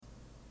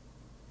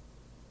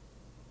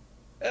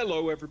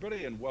Hello,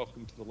 everybody, and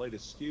welcome to the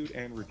latest Skewed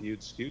and Reviewed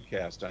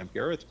Skewedcast. I'm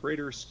Gareth,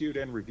 creator of Skewed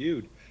and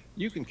Reviewed.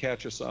 You can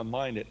catch us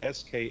online at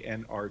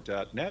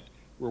sknr.net,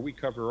 where we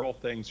cover all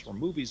things from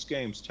movies,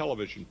 games,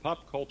 television,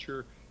 pop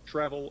culture,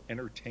 travel,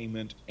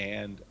 entertainment,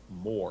 and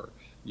more.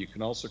 You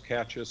can also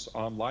catch us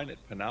online at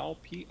Pinal,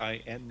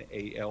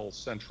 Pinal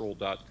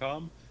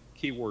Central.com,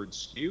 keyword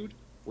skewed,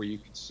 where you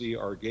can see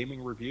our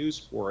gaming reviews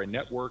for a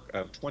network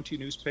of 20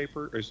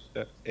 newspapers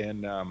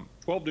and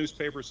 12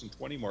 newspapers in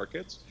 20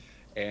 markets.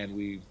 And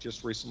we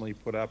just recently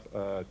put up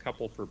a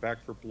couple for Back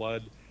for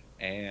Blood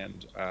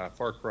and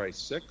Far Cry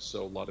 6,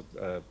 so a lot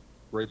of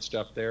great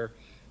stuff there.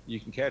 You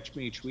can catch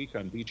me each week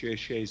on BJ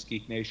Shea's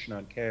Geek Nation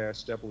on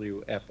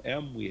KSW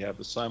FM. We have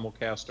the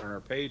simulcast on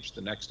our page.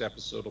 The next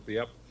episode will be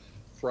up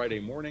Friday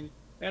morning.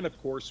 And of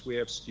course, we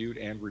have Skewed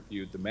and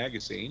Reviewed the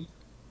magazine.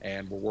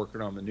 And we're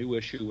working on the new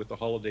issue with the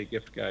holiday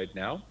gift guide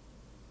now.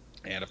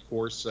 And of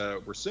course,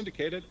 we're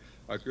syndicated.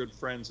 Our good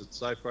friends at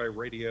Sci Fi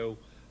Radio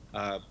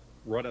uh,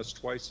 run us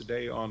twice a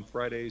day on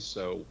Fridays.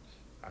 So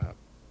uh,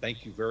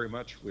 thank you very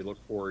much. We look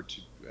forward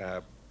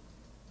to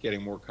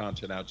getting more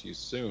content out to you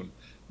soon.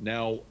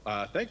 Now,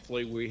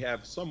 thankfully, we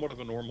have somewhat of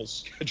a normal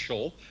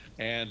schedule,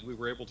 and we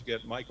were able to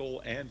get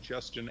Michael and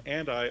Justin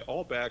and I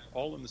all back,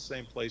 all in the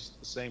same place at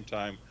the same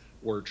time,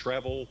 where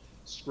travel,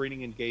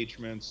 screening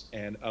engagements,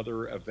 and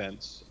other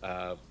events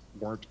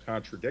weren't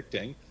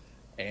contradicting.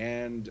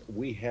 And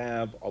we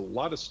have a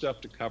lot of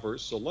stuff to cover,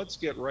 so let's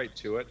get right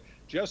to it.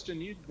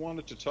 Justin, you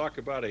wanted to talk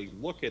about a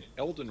look at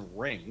Elden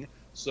Ring,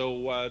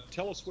 so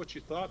tell us what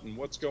you thought and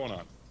what's going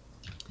on.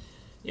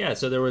 Yeah,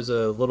 so there was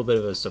a little bit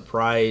of a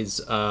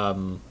surprise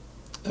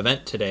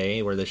event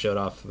today where they showed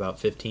off about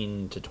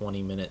 15 to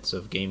 20 minutes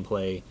of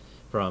gameplay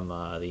from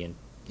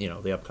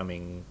the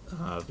upcoming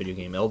video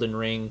game Elden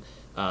Ring.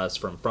 It's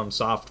from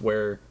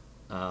Software,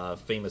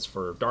 famous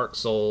for Dark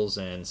Souls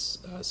and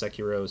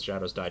Sekiro: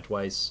 Shadows Die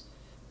Twice.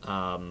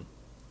 Um,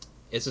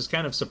 it's just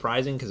kind of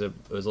surprising because it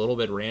was a little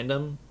bit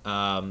random.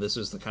 This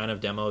was the kind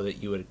of demo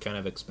that you would kind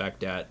of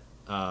expect at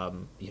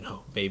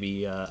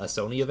maybe a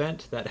Sony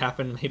event that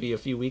happened maybe a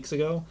few weeks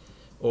ago,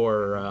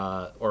 or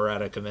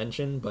at a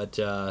convention. But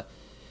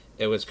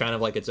it was kind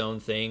of like its own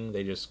thing.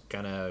 They just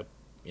kind of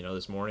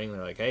this morning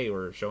they're like, hey,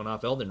 we're showing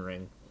off Elden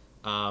Ring,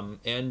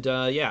 and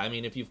yeah, I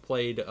mean, if you've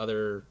played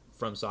other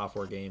From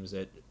Software games,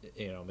 it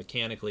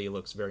mechanically it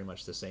looks very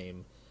much the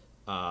same.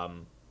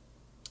 Um,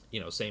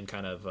 same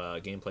kind of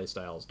gameplay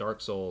style as Dark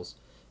Souls,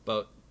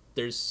 but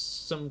there's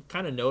some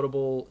kind of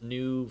notable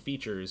new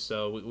features.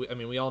 So I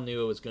mean, we all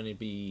knew it was going to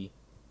be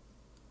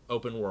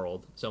open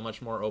world, so much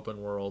more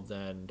open world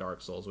than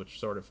Dark Souls, which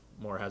sort of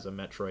more has a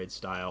Metroid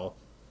style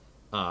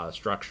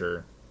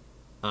structure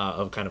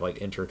of kind of like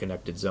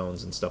interconnected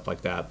zones and stuff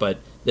like that. But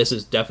this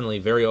is definitely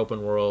very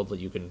open world that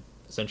you can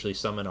essentially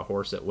summon a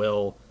horse at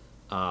will,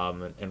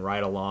 and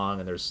ride along,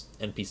 and there's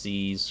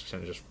NPCs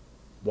kind of just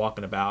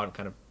walking about and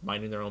kind of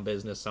minding their own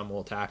business. Some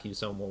will attack you,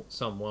 some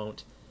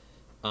won't.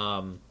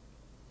 Um,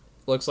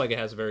 Looks like it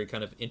has a very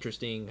kind of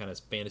interesting kind of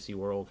fantasy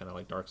world, kind of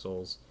like Dark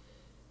Souls.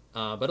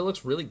 But it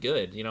looks really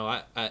good.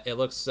 It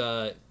looks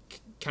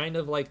kind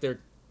of like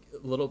they're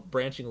little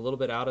branching a little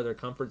bit out of their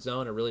comfort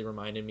zone. It really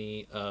reminded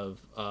me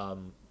of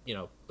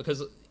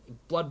because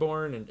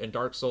Bloodborne and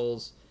Dark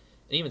Souls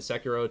and even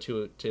Sekiro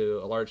to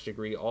a large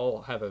degree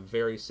all have a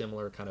very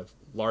similar kind of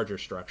larger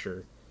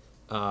structure.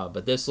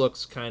 But this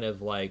looks kind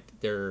of like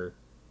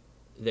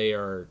they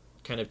are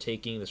kind of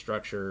taking the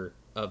structure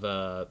of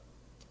a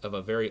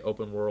very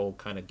open world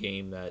kind of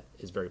game that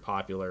is very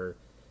popular,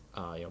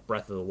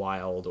 Breath of the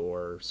Wild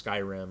or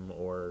Skyrim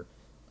or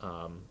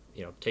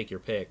take your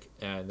pick,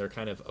 and they're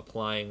kind of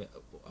applying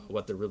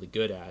what they're really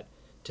good at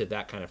to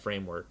that kind of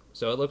framework.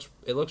 So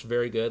it looks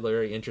very good,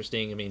 very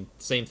interesting. I mean,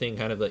 same thing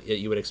kind of that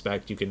you would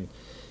expect. You can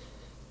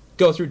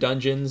go through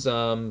dungeons,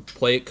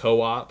 play it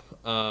co-op.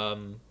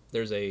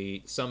 There's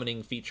a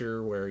summoning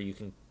feature where you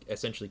can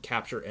essentially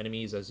capture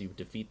enemies as you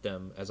defeat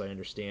them, as I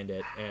understand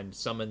it, and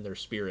summon their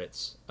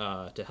spirits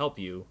to help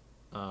you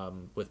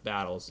with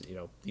battles.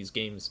 These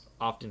games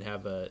often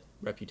have a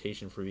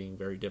reputation for being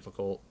very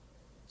difficult,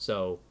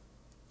 so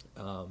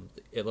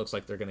it looks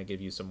like they're going to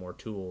give you some more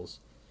tools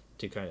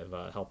to kind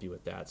of help you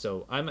with that.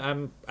 So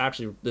I'm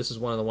actually, this is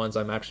one of the ones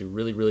I'm actually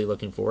really really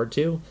looking forward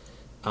to.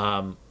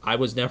 I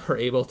was never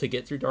able to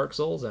get through Dark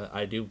Souls.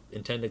 I do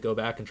intend to go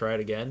back and try it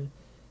again.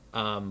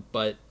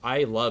 But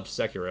I loved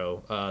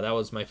Sekiro. That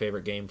was my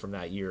favorite game from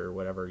that year,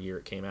 whatever year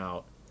it came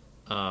out,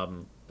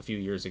 a few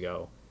years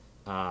ago.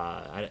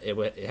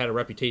 It had a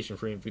reputation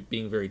for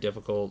being very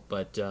difficult,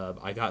 but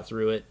I got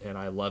through it and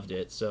I loved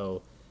it.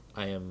 So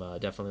I am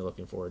definitely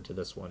looking forward to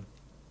this one.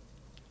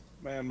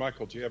 Man,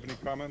 Michael, do you have any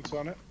comments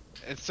on it?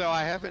 And so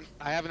I haven't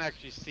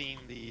actually seen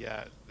the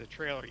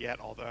trailer yet,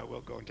 although I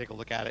will go and take a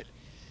look at it.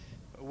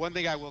 One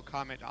thing I will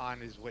comment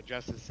on is what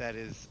Justin said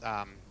is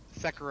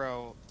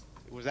Sekiro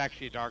was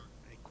actually a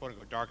quote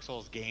unquote Dark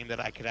Souls game that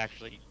I could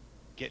actually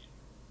get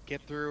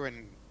get through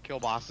and kill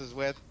bosses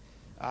with.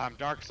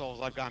 Dark Souls,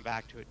 I've gone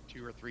back to it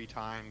 2 or 3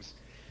 times,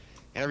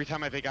 and every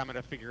time I think I'm going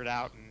to figure it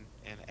out and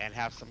and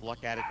have some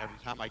luck at it every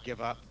time I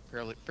give up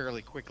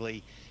fairly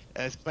quickly.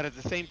 But at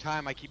the same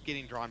time, I keep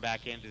getting drawn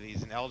back into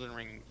these. And Elden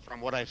Ring,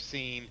 from what I've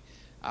seen,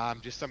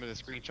 just some of the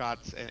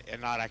screenshots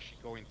and not actually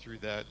going through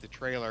the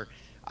trailer,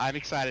 I'm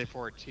excited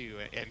for it too.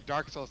 And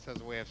Dark Souls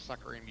has a way of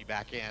suckering me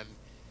back in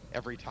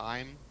every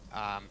time.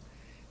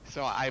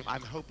 So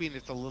I'm hoping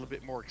it's a little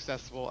bit more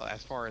accessible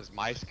as far as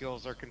my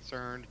skills are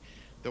concerned,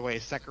 the way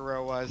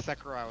Sekiro was.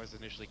 Sekiro I was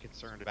initially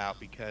concerned about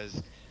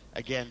because,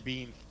 again,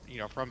 being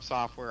from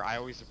software, I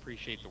always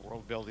appreciate the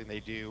world building they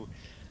do.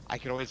 I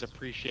could always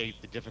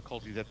appreciate the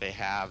difficulty that they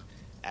have,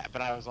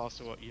 but I was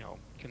also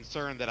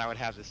concerned that I would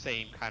have the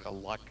same kind of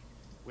luck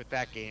with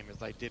that game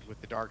as I did with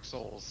the Dark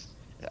Souls,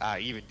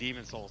 even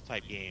Demon Souls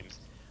type games.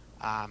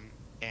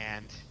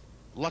 And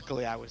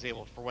luckily, I was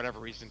able, for whatever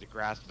reason, to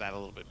grasp that a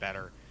little bit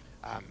better.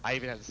 I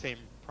even had the same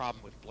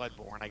problem with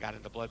Bloodborne. I got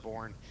into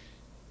Bloodborne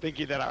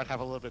thinking that I would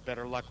have a little bit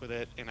better luck with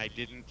it, and I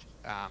didn't.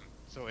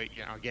 So,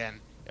 again,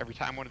 every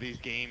time one of these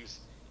games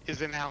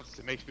is announced,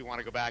 it makes me want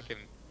to go back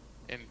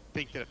and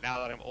think that now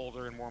that I'm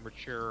older and more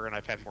mature and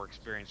I've had more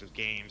experience with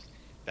games,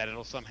 that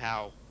it'll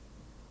somehow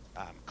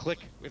click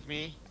with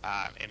me,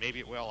 and maybe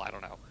it will. I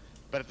don't know.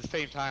 But at the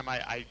same time,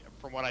 I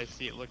from what I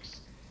see, it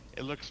looks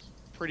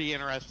pretty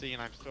interesting,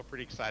 and I'm still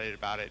pretty excited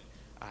about it.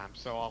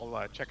 So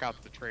I'll check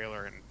out the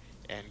trailer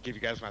and give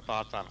you guys my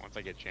thoughts on it once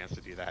I get a chance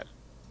to do that.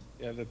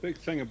 Yeah, the big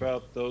thing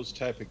about those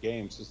type of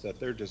games is that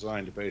they're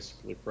designed to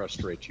basically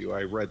frustrate you.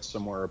 I read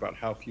somewhere about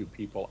how few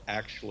people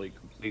actually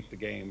complete the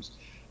games,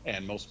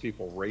 and most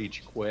people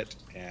rage quit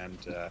and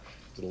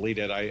delete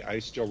it. I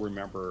still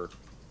remember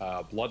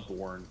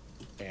Bloodborne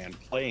and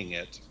playing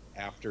it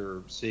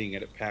after seeing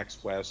it at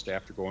PAX West,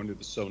 after going to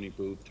the Sony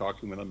booth,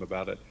 talking with them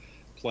about it,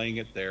 playing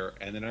it there.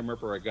 And then I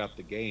remember I got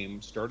the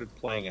game, started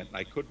playing it, and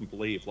I couldn't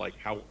believe like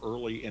how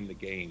early in the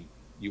game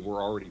you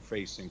were already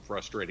facing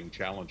frustrating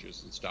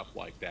challenges and stuff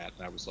like that.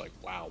 And I was like,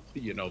 wow,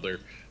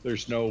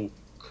 there's no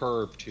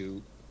curve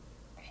to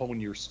hone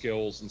your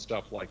skills and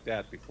stuff like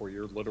that before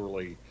you're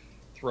literally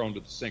thrown to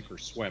the sink or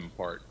swim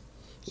part.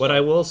 What I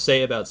will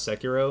say about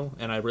Sekiro,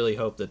 and I really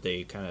hope that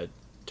they kind of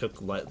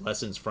took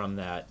lessons from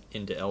that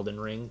into Elden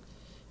Ring,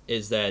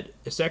 is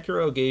that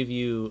Sekiro gave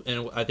you,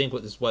 and I think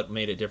what is what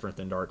made it different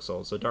than Dark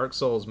Souls. So Dark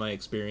Souls, my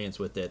experience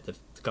with it, the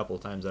couple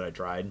of times that I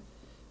tried,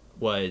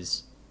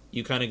 was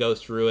you kind of go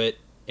through it,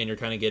 and you're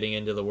kind of getting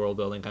into the world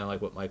building, kind of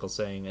like what Michael's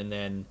saying, and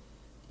then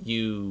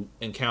you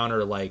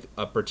encounter like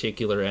a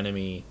particular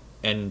enemy,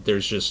 and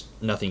there's just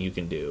nothing you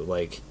can do.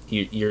 Like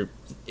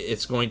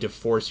it's going to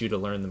force you to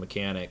learn the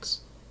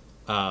mechanics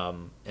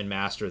and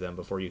master them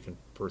before you can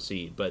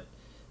proceed. But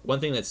one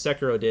thing that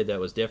Sekiro did that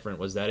was different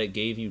was that it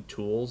gave you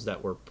tools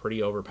that were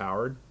pretty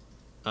overpowered,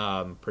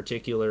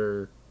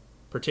 particularly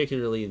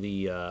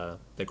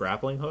the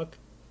grappling hook.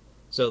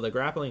 So the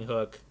grappling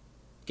hook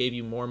gave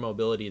you more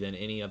mobility than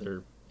any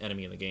other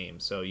enemy in the game.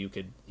 So you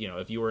could,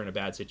 if you were in a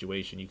bad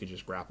situation, you could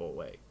just grapple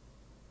away.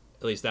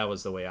 At least that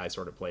was the way I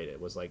sort of played it.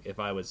 Was like if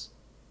I was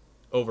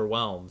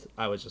overwhelmed,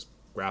 I would just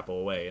grapple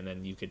away, and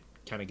then you could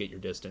kind of get your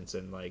distance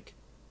and like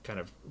kind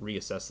of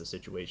reassess the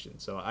situation.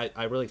 So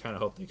I really kind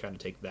of hope they kind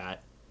of take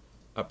that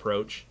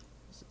approach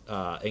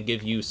and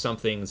give you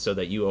something so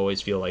that you always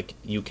feel like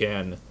you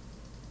can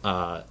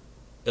at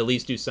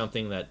least do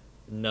something that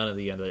none of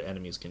the other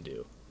enemies can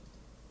do.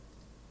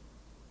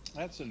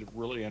 That's a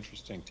really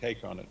interesting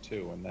take on it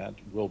too, and that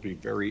will be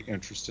very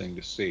interesting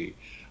to see.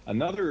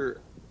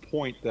 Another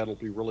point that'll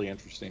be really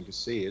interesting to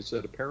see is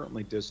that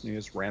apparently Disney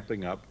is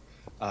ramping up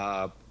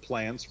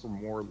plans for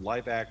more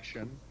live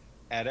action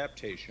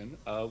adaptation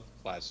of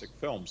classic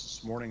films.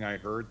 This morning I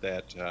heard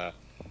that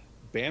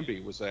Bambi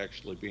was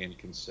actually being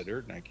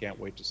considered, and I can't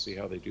wait to see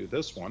how they do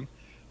this one.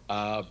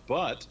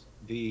 But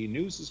the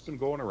news has been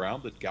going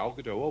around that Gal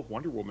Gadot of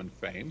Wonder Woman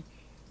fame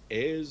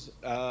is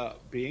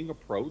being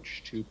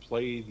approached to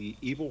play the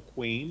evil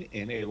queen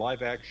in a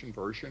live-action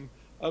version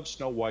of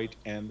Snow White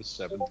and the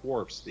Seven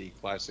Dwarfs, the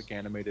classic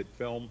animated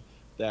film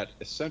that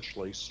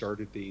essentially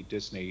started the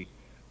Disney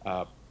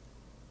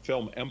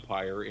film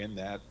empire, in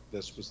that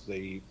this was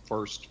the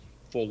first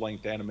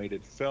full-length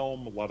animated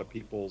film. A lot of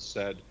people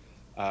said,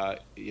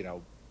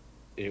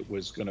 it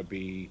was going to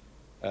be,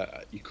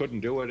 you couldn't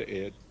do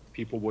it.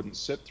 People wouldn't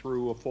sit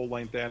through a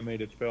full-length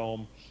animated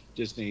film.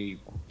 Disney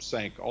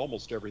sank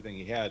almost everything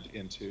he had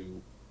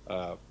into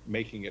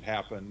making it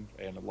happen,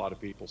 and a lot of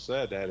people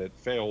said that it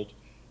failed.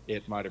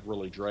 It might have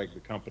really dragged the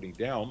company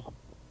down,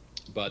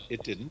 but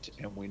it didn't,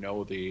 and we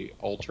know the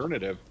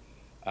alternative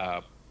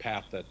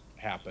path that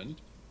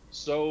happened.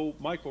 So,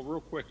 Michael,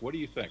 real quick, what do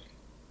you think?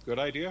 Good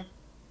idea?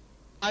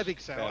 I think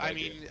so. Bad I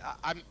idea.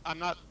 mean, I'm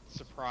not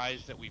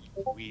surprised that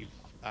we've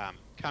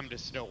come to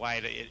Snow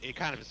White. It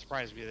kind of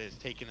surprised me that it's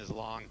taken as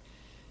long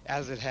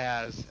as it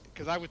has,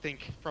 because I would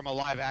think from a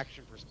live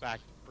action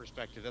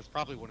perspective, that's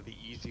probably one of the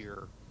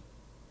easier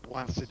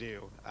ones to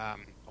do.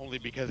 Only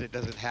because it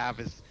doesn't have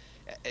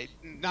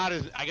not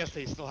as, I guess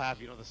they still have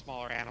the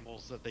smaller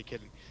animals that they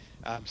can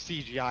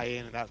CGI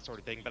in and that sort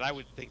of thing. But I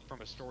would think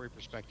from a story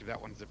perspective, that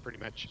one's pretty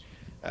much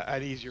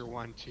an easier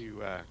one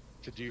to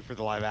do for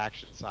the live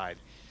action side.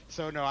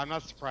 So no, I'm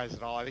not surprised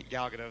at all. I think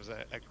Gal Gadot's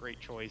a great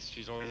choice.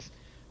 She's always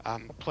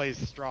plays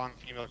strong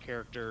female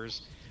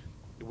characters,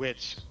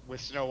 which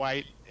with Snow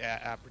White,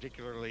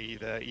 particularly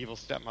the evil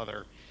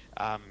stepmother,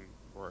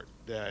 or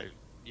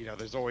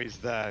there's always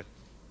the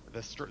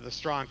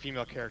strong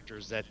female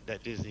characters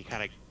that Disney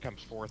kind of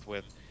comes forth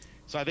with.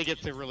 So I think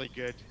it's a really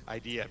good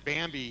idea.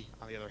 Bambi,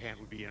 on the other hand,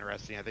 would be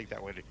interesting. I think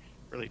that would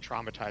really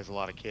traumatize a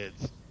lot of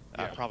kids,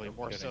 Yeah, probably no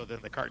more so kidding.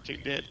 than the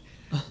cartoon did.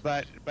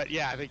 But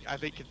yeah, I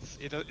think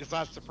it's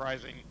not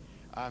surprising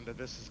that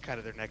this is kind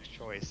of their next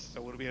choice.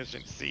 So it'll be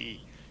interesting to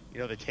see,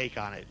 the take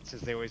on it,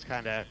 since they always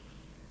kind of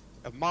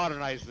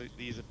modernize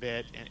these a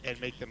bit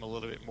and make them a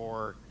little bit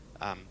more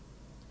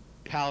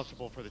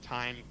palatable for the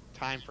time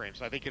frame.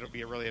 So I think it'll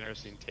be a really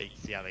interesting take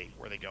to see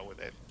where they go with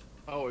it.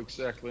 Oh,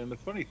 exactly. And the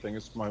funny thing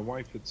is, my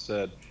wife had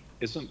said,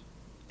 "Isn't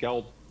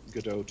Gal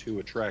Gadot too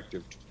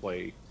attractive to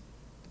play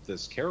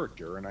this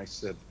character?" And I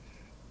said,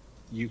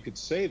 "You could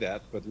say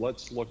that, but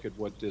let's look at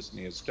what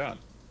Disney has done.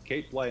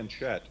 Kate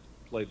Blanchett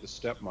played the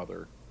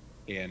stepmother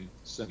in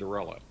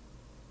Cinderella.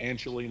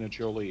 Angelina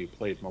Jolie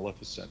played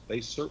Maleficent.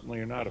 They certainly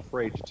are not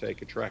afraid to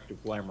take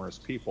attractive, glamorous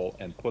people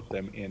and put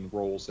them in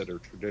roles that are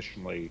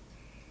traditionally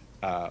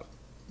uh,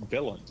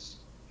 villains.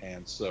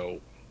 And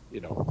so,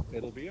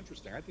 it'll be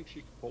interesting. I think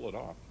she could pull it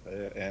off.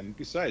 And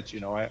besides,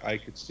 I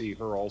could see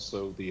her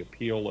also the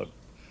appeal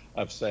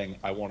of saying,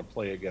 I want to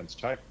play against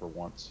type for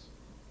once.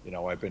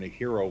 I've been a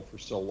hero for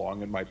so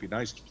long. It might be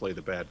nice to play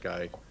the bad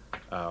guy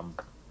um,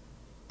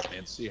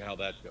 and see how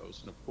that goes.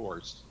 And of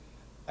course,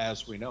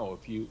 as we know,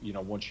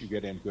 if once you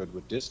get in good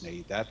with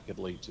Disney, that could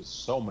lead to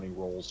so many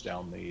roles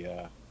down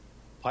the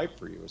pipe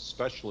for you,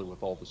 especially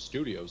with all the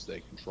studios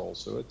they control.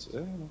 So it's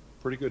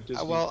pretty good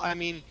Disney. Well, I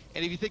mean,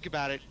 and if you think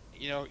about it,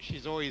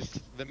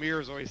 the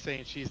mirror is always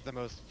saying she's the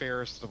most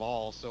fairest of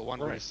all. So one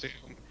would assume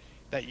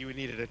that you would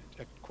need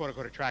a quote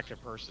unquote attractive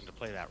person to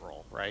play that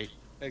role, right?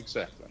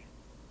 Exactly.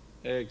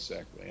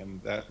 Exactly, and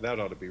that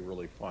ought to be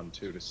really fun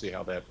too to see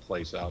how that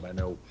plays out. I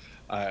know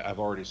I've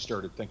already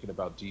started thinking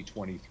about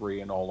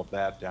D23 and all of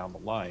that down the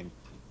line,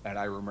 and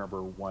I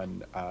remember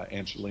when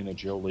Angelina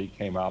Jolie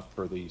came out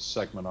for the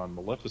segment on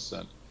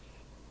Maleficent,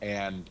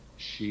 and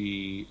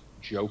she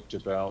joked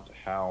about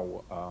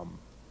how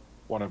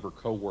one of her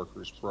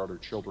coworkers brought her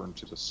children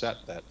to the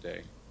set that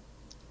day,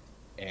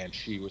 and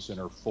she was in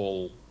her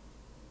full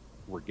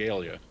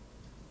regalia,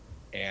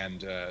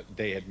 and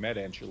they had met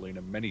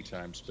Angelina many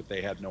times, but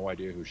they had no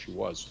idea who she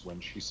was. When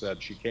she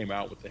said she came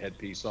out with the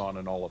headpiece on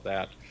and all of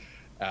that,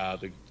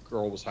 the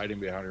girl was hiding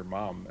behind her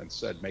mom and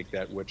said, "Make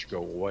that witch go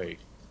away."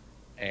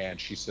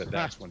 And she said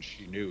that's when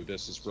she knew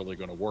this is really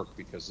going to work,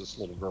 because this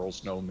little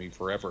girl's known me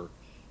forever,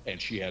 and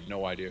she had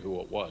no idea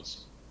who it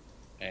was.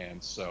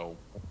 And so,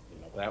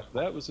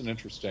 that was an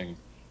interesting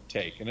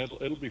take, and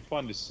it'll be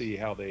fun to see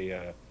how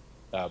they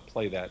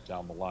play that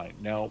down the line.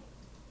 Now,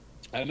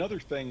 another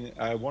thing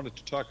I wanted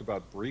to talk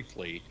about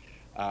briefly,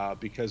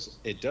 because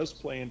it does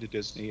play into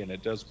Disney and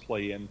it does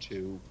play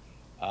into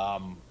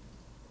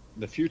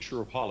the future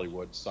of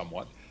Hollywood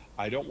somewhat.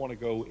 I don't want to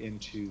go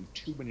into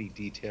too many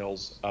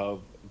details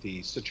of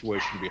the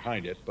situation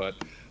behind it, but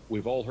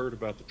we've all heard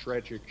about the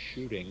tragic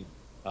shooting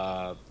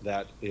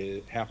that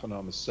happened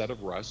on the set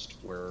of Rust,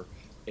 where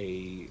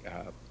a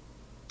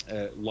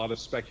lot of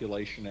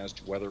speculation as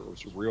to whether it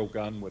was a real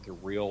gun with a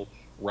real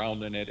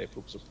round in it, if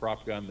it was a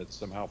prop gun that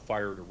somehow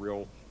fired a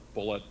real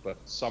bullet, but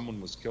someone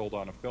was killed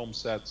on a film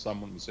set,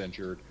 someone was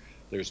injured.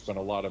 There's been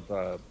a lot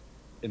of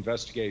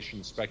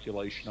investigation,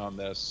 speculation on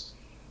this.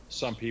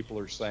 Some people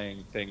are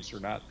saying things are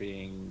not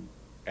being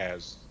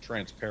as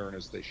transparent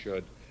as they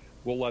should.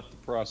 We'll let the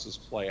process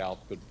play out,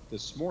 but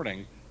this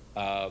morning,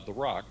 The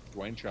Rock,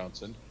 Dwayne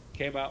Johnson,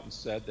 came out and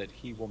said that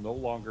he will no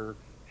longer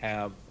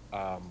have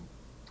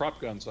prop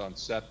guns on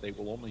set. They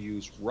will only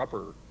use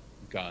rubber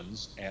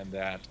guns, and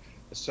that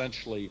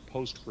essentially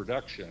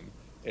post-production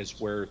is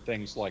where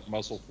things like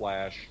muzzle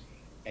flash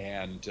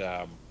and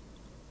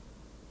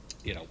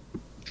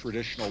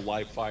traditional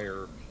live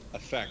fire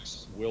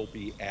effects will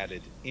be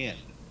added in.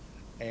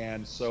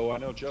 And so I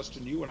know,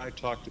 Justin, you and I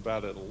talked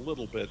about it a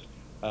little bit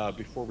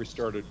before we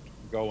started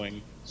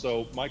going.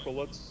 So Michael,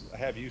 let's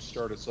have you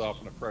start us off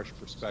in a fresh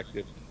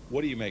perspective.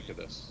 What do you make of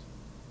this?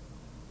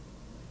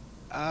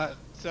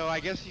 So I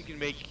guess you can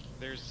make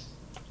there's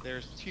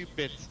two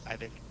bits, I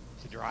think,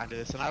 to draw into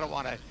this, and I don't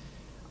want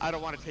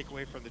to take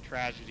away from the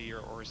tragedy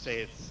or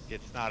say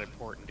it's not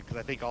important, because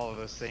I think all of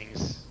those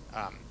things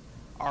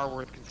are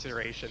worth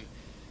consideration.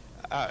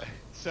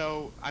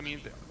 So I mean,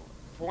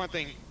 for one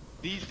thing,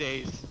 these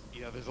days,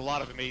 there's a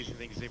lot of amazing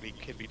things that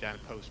can be done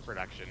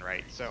post-production,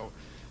 right? So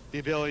the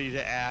ability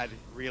to add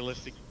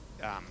realistic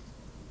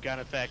gun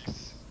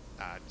effects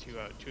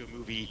to a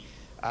movie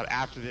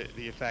after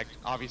the effect,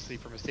 obviously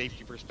from a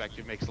safety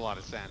perspective, makes a lot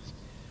of sense.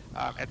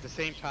 At the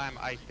same time,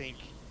 I think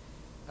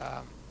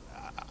I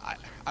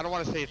don't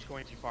want to say it's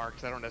going too far,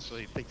 because I don't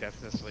necessarily think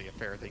that's necessarily a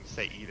fair thing to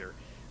say either.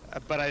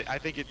 But I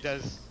think it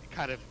does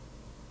kind of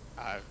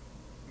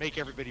make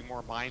everybody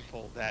more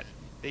mindful that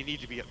there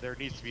needs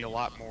to be a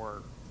lot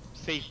more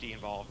safety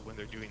involved when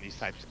they're doing these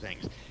types of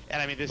things.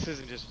 And I mean, this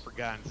isn't just for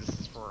guns. This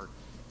is for,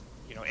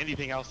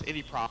 anything else,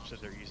 any props that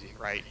they're using,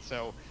 right?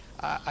 So,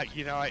 I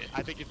think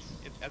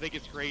I think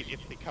it's great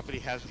if the company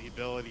has the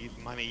ability,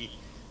 the money,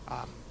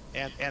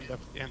 and the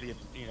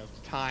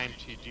time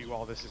to do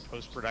all this in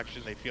post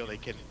production. They feel they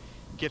can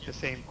get the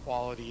same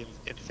quality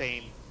and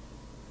same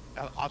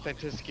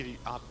authenticity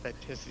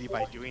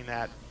by doing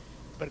that.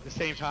 But at the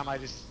same time, I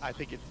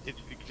think it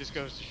just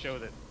goes to show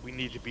that we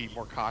need to be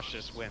more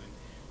cautious when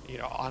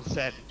on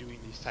set and doing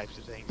these types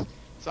of things.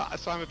 So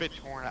I'm a bit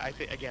torn. I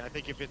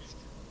think if it's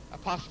a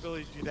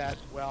possibility to do that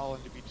well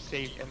and to be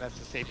safe, and that's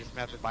the safest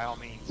method, by all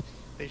means,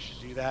 they should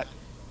do that.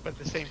 But at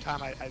the same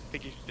time, I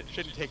think it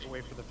shouldn't take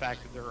away from the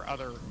fact that there are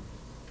other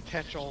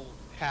potential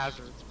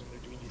hazards when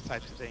they're doing these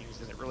types of things,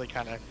 and it really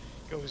kind of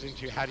goes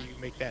into how do you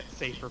make that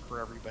safer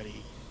for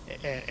everybody,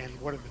 and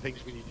what are the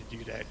things we need to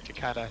do to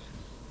kind of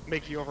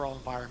make the overall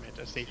environment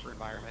a safer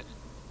environment.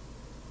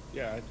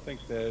 Yeah, I think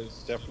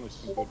there's definitely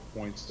some good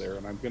points there,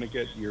 and I'm going to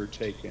get your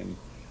take in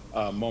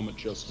a moment,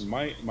 Justin.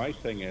 My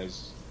thing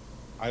is,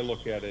 I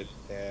look at it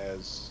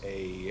as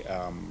a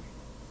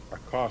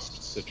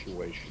cost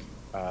situation.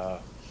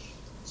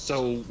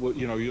 So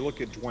you look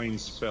at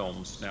Dwayne's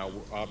films. Now,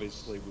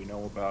 obviously, we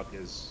know about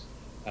his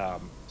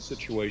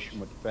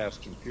situation with the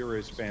Fast and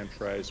Furious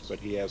franchise, but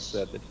he has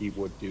said that he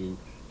would do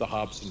the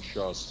Hobbs and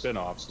Shaw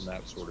spin-offs and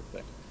that sort of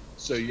thing.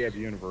 So you have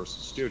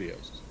Universal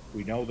Studios.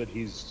 We know that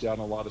he's done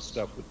a lot of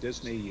stuff with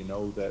Disney. We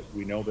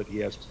know that he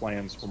has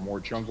plans for more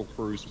Jungle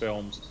Cruise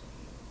films.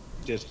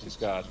 Disney's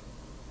got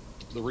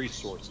the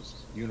resources.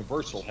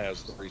 Universal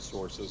has the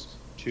resources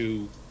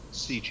to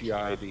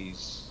CGI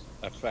these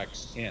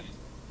effects in.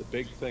 The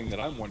big thing that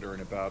I'm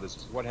wondering about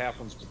is what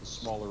happens with the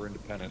smaller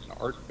independent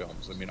art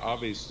films. I mean,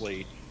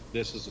 obviously,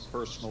 this is a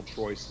personal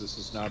choice. This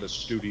is not a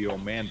studio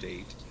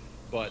mandate,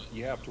 but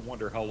you have to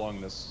wonder how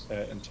long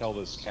until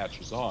this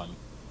catches on,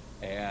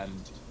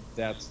 and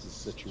that's the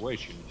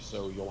situation.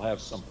 So you'll have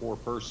some poor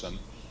person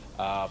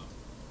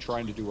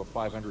trying to do a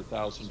 $500,000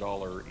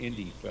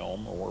 indie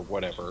film or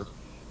whatever,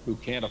 who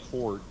can't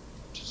afford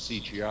to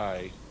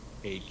CGI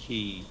a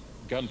key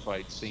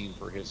gunfight scene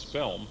for his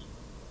film,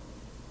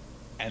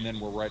 and then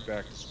we're right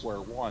back to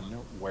square one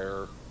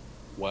where,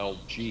 well,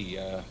 gee,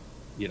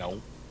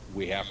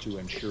 we have to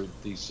ensure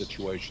that these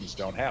situations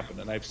don't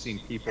happen. And I've seen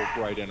people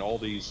write in all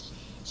these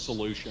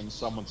solutions.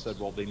 Someone said,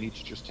 well, they need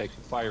to just take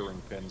the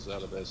firing pins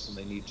out of this, and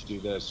they need to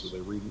do this, or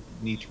they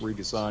need to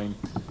redesign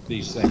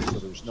these things, so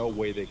there's no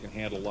way they can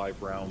handle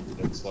live rounds. And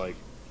it's like,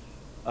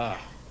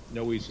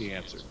 no easy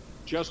answer.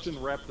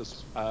 Justin, wrap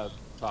this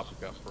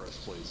topic up for us,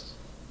 please.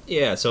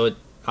 Yeah, so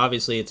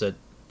obviously it's a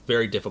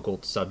very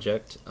difficult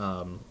subject,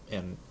 and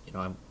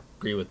I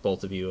agree with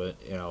both of you.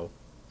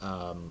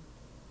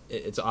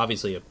 It's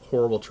obviously a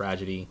horrible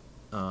tragedy,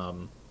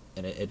 and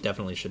it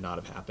definitely should not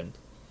have happened.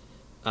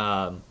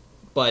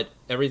 But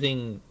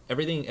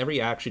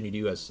every action you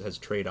do has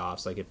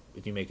trade-offs. Like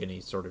if you make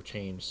any sort of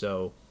change,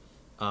 so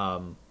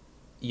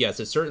yes,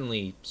 it's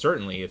certainly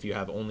if you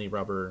have only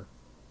rubber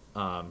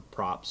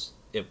props,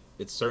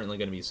 it's certainly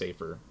going to be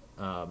safer.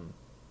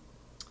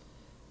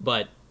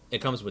 But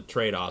it comes with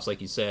trade-offs,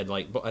 like you said.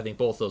 Like I think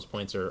both those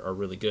points are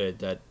really good.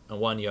 That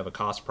one, you have a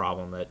cost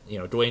problem that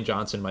Dwayne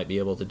Johnson might be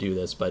able to do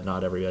this, but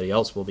not everybody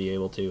else will be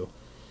able to.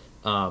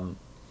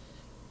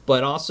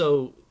 But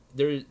also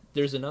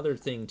there's another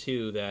thing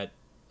too that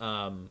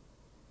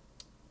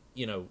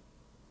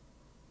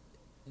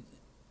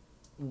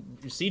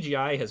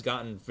CGI has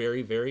gotten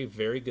very, very,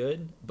 very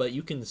good, but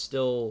you can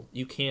still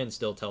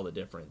tell the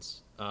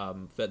difference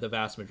the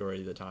vast majority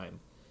of the time.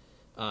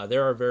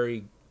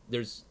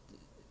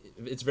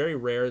 It's very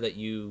rare that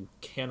you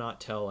cannot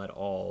tell at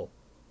all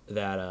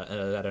that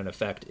an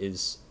effect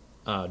is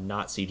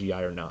not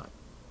CGI or not.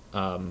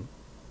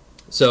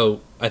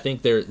 So I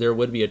think there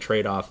would be a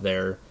trade-off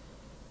there.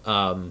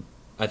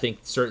 I think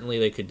certainly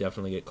they could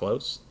definitely get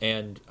close,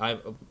 and I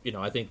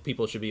think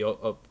people should be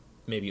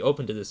maybe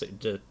open to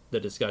the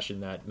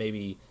discussion that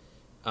maybe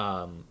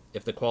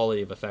if the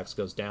quality of effects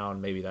goes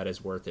down, maybe that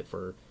is worth it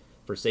for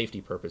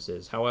safety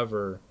purposes.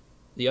 However,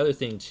 the other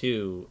thing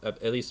too,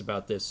 at least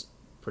about this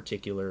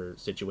particular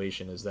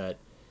situation, is that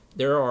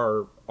there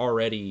are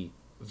already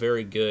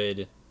very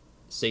good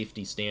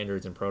safety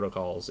standards and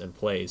protocols in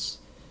place.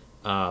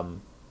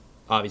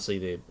 Obviously,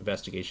 the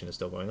investigation is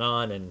still going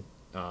on, and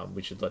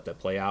we should let that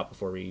play out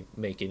before we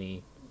make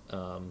any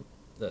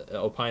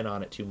opine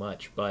on it too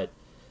much. But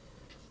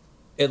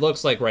it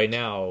looks like right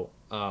now,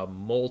 there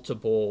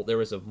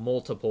was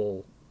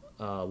multiple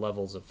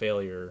levels of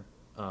failure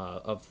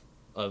of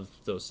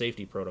those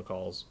safety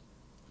protocols,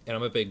 and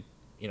I'm a big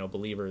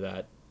believer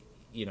that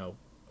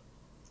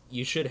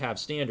you should have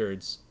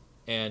standards,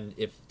 and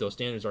if those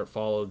standards aren't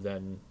followed,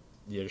 then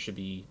there should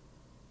be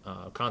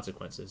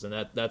consequences,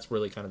 and that's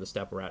really kind of the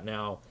step we're at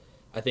now.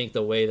 I think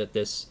the way that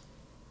this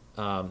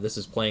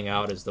is playing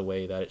out is the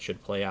way that it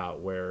should play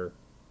out, where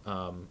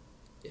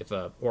if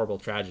a horrible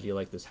tragedy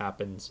like this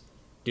happens,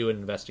 do an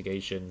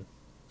investigation,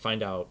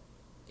 find out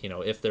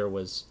if there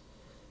was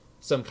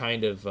some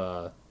kind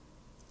of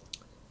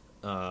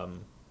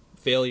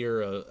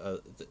failure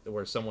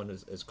where someone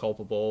is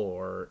culpable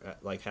or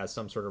like has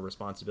some sort of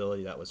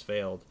responsibility that was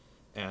failed,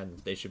 and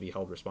they should be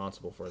held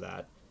responsible for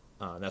that.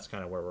 That's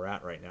kind of where we're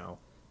at right now.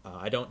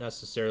 I don't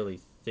necessarily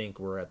think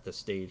we're at the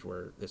stage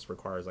where this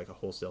requires like a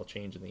wholesale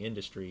change in the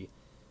industry.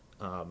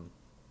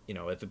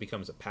 If it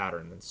becomes a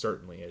pattern, then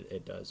certainly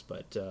it does.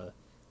 But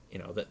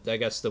I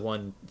guess the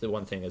one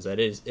thing is that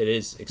it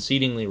is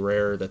exceedingly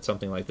rare that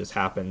something like this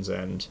happens,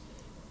 and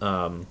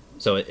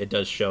so it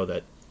does show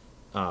that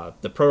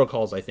the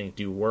protocols, I think,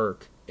 do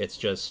work. It's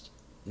just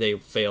they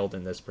failed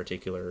in this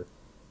particular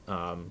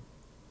on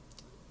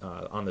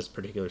this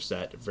particular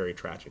set very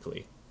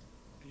tragically.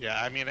 Yeah,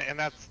 I mean, and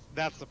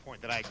that's the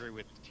point that I agree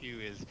with too.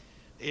 Is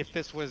if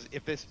this,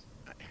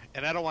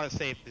 and I don't want to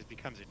say if this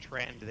becomes a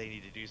trend, they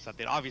need to do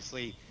something.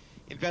 Obviously,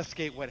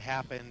 investigate what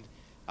happened.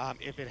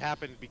 If it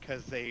happened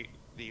because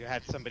you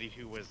had somebody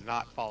who was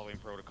not following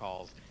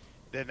protocols,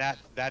 then that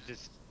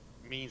just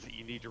means that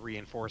you need to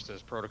reinforce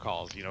those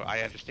protocols.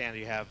 I understand that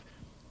you have,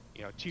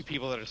 two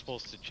people that are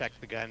supposed to check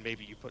the gun.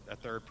 Maybe you put a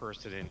third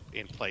person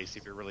in place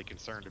if you're really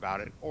concerned about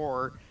it,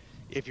 or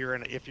if you're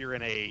in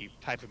a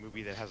type of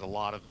movie that has a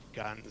lot of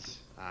guns.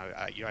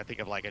 I think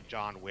of like a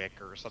John Wick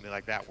or something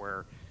like that,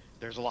 where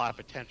there's a lot of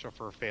potential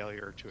for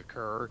failure to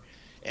occur,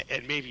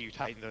 and maybe you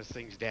tighten those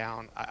things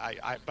down.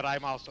 But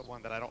I'm also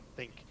one that I don't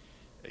think,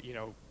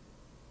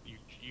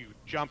 you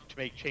jump to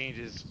make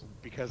changes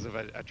because of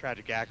a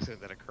tragic accident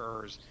that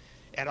occurs,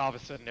 and all of a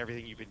sudden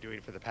everything you've been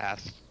doing for the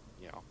past,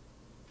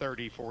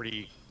 30,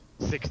 40,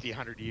 60,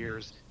 100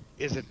 years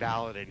isn't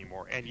valid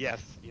anymore. And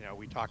yes,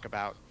 we talk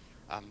about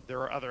there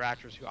are other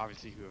actors who have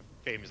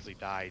famously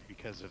died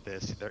because of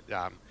this.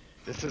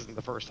 This isn't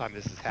the first time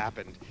this has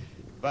happened,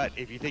 but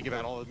if you think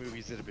about all the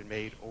movies that have been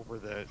made over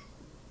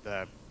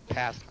the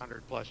past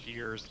 100+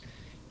 years,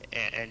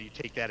 and you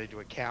take that into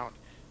account,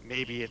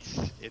 maybe it's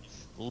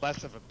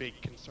less of a big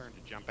concern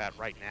to jump at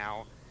right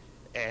now,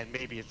 and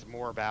maybe it's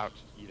more about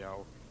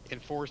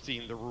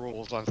enforcing the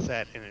rules on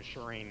set and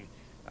ensuring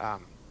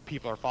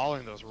people are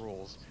following those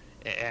rules,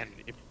 and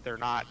if they're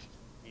not,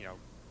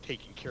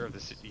 taking care of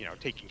this,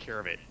 taking care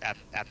of it at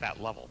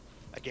that level.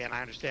 Again,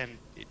 I understand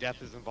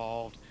death is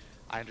involved.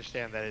 I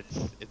understand that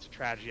it's a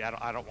tragedy.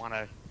 I don't want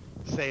to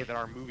say that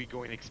our movie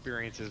going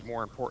experience is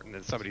more important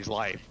than somebody's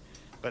life,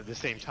 but at the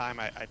same time,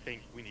 I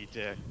think we need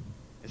to,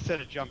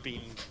 instead of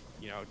jumping,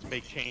 to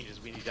make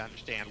changes, we need to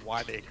understand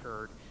why they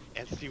occurred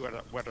and see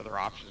what other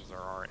options there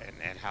are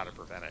and how to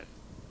prevent it.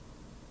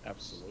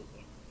 Absolutely.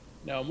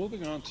 Now,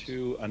 moving on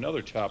to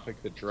another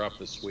topic that dropped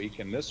this week,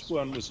 and this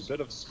one was a bit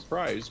of a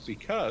surprise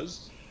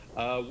because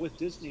with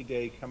Disney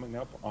Day coming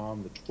up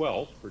on the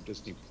 12th for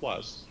Disney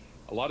Plus,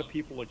 a lot of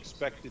people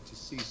expected to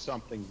see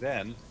something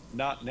then,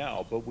 not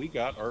now, but we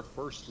got our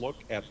first look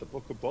at the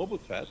Book of Boba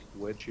Fett,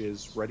 which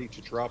is ready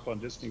to drop on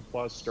Disney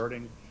Plus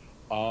starting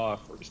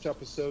first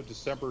episode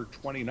December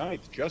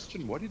 29th.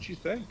 Justin, what did you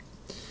think?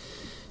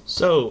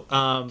 So,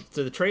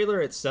 to the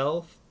trailer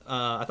itself,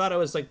 I thought it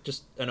was like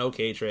just an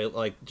okay trailer,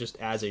 like just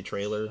as a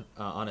trailer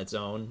on its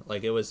own.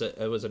 Like it was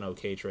an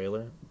okay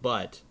trailer,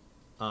 but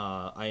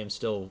I am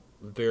still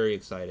very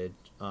excited.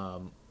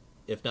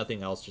 If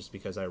nothing else, just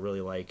because I really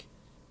like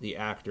the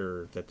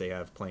actor that they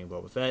have playing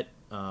Boba Fett.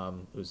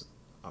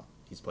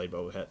 He's played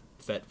Boba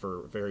Fett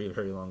for a very,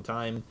 very long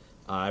time.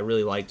 I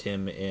really liked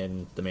him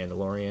in The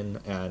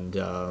Mandalorian, and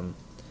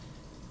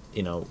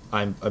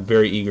I'm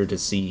very eager to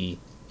see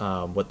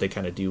what they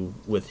kind of do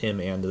with him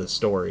and the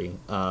story.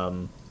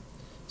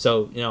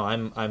 So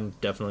I'm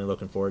definitely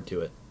looking forward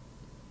to it.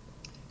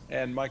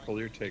 And Michael,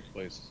 your take,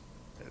 please.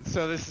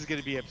 So this is going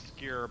to be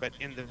obscure, but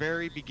in the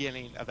very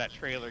beginning of that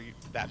trailer,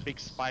 that big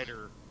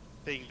spider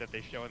thing that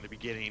they show in the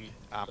beginning,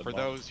 for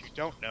those who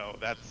don't know,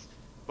 that's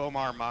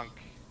Bomar Monk,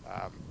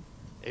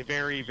 a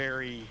very,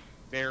 very,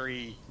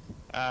 very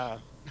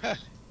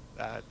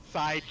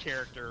side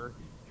character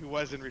who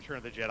was in Return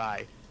of the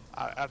Jedi.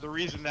 The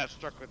reason that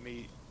struck with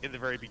me in the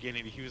very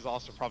beginning, he was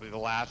also probably the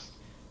last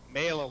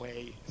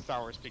mail-away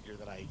Star Wars figure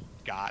that I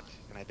got,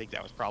 and I think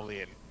that was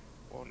probably in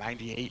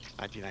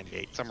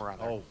 1998, somewhere around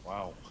there. Oh,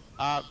 wow.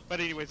 But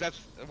anyways, that's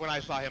when I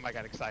saw him, I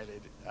got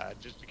excited,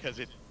 just because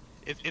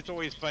it's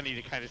always funny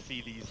to kind of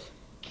see these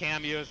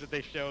cameos that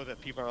they show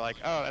that people are like,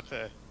 oh, that's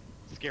a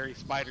scary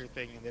spider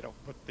thing, and they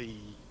don't put the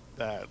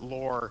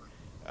lore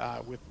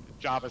with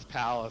Jabba's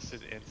palace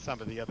and some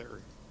of the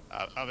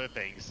other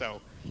things. So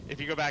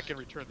if you go back and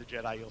Return of the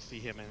Jedi, you'll see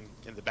him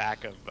in the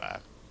back of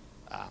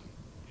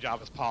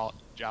Jabba's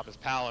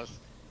palace,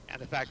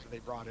 and the fact that they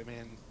brought him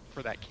in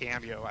for that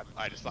cameo,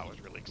 I just thought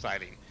was really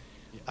exciting.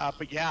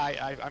 But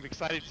yeah, I'm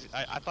excited.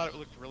 I thought it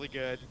looked really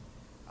good.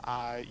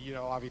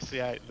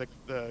 Obviously,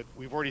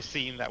 we've already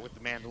seen that with The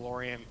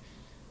Mandalorian,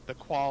 the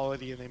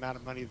quality and the amount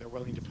of money they're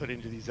willing to put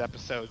into these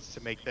episodes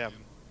to make them,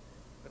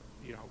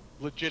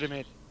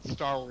 legitimate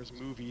Star Wars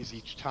movies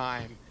each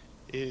time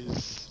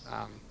is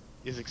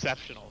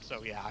exceptional.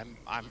 So yeah,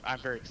 I'm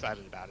very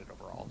excited about it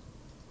overall.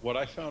 What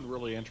I found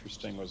really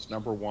interesting was,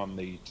 number one,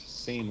 the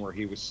scene where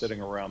he was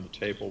sitting around the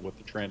table with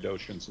the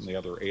Trandoshans and the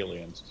other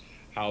aliens.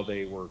 how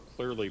they were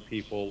clearly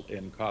people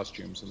in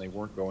costumes and they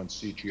weren't going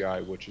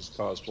CGI, which has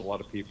caused a lot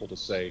of people to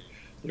say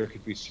there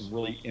could be some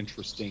really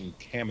interesting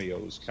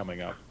cameos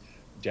coming up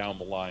down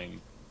the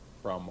line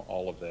from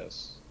all of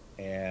this.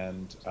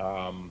 And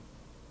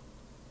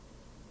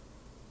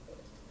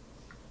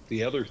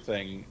the other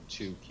thing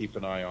to keep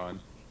an eye on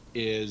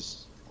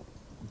is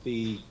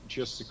the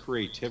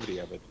creativity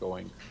of it,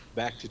 going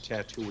back to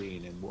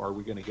Tatooine, and are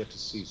we going to get to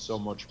see so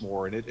much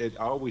more? And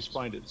I always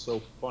find it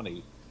so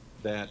funny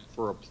that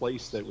for a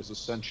place that was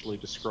essentially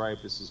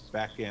described as this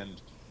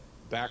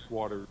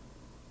backwater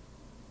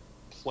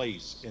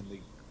place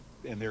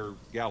in their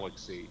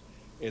galaxy,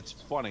 it's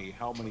funny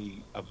how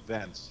many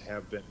events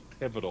have been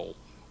pivotal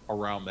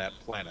around that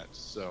planet.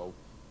 So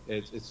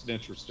it's an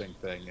interesting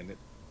thing, and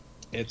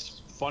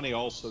it's funny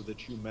also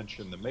that you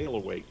mentioned the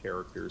mail-away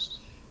characters.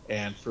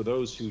 And for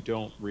those who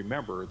don't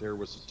remember, there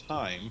was a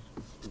time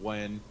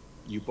when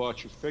you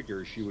bought your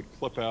figures, you would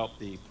clip out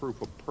the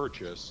proof of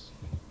purchase,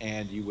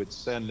 and you would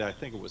send, I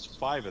think it was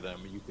 5 of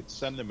them, you could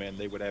send them in.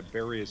 They would have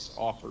various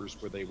offers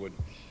where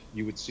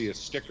you would see a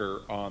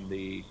sticker on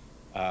the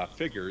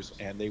figures,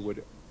 and they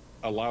would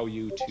allow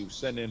you to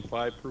send in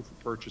 5 proof of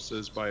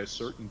purchases by a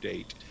certain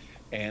date,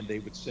 and they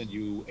would send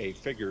you a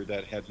figure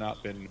that had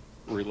not been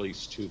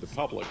released to the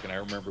public. And I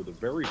remember the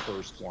very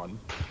first one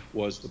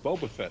was the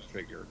Boba Fett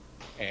figure.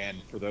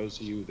 And for those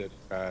of you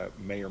that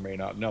may or may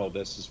not know,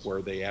 this is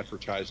where they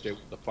advertised it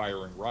with the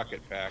firing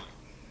rocket pack,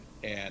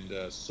 and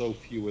so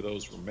few of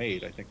those were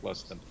made, I think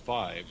less than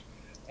 5.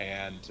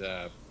 And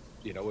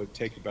it would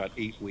take about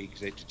 8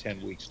 to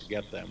 10 weeks to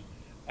get them.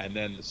 And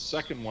then the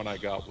second one I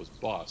got was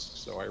Bossk.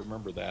 So I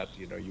remember that,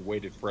 you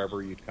waited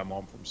forever, you'd come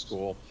home from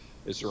school,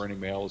 is there any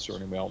mail,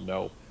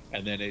 no.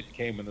 And then it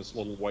came in this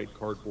little white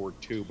cardboard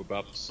tube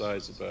about the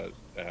size of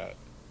a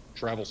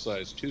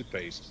travel-sized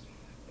toothpaste,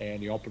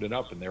 and you open it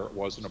up, and there it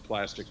was in a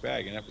plastic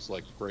bag, and that was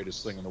like the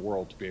greatest thing in the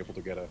world, to be able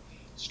to get a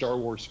Star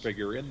Wars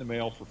figure in the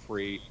mail for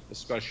free,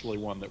 especially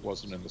one that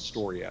wasn't in the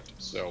store yet.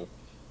 So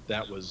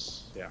that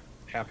was,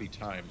 happy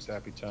times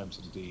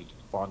indeed,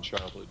 fond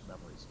childhood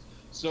memories.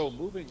 So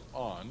moving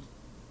on,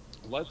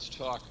 let's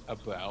talk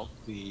about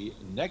the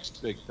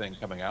next big thing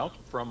coming out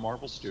from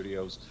Marvel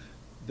Studios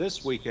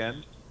this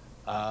weekend.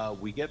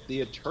 We get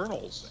the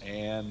Eternals,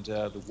 and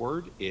the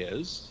word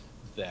is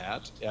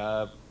that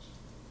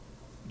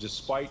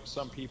despite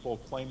some people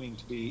claiming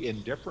to be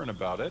indifferent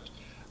about it,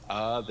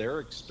 they're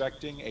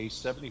expecting a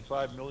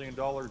 $75 million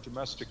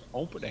domestic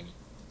opening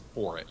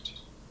for it.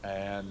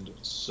 And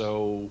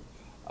so,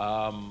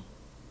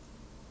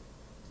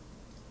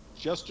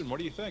 Justin, what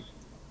do you think?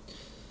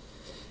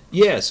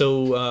 Yeah,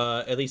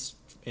 so at least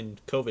in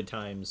COVID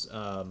times,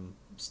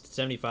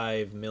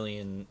 75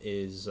 million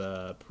is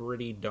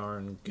pretty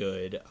darn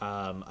good.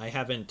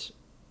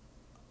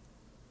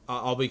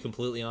 I'll be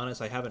completely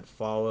honest, I haven't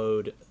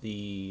followed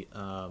the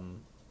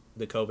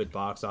COVID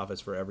box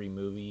office for every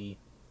movie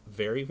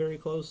very, very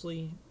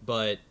closely,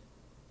 but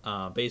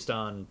based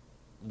on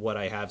what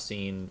I have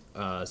seen,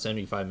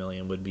 75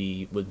 million would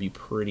be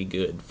pretty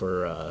good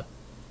for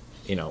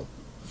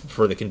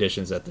for the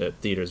conditions that the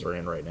theaters are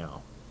in right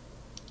now.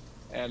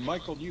 And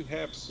Michael, you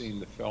have seen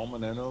the film,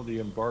 and I know the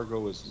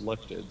embargo is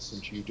lifted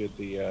since you did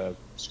the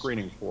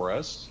screening for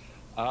us.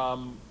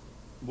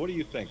 What do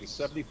you think? Is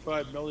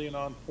 75 million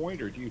on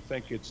point, or do you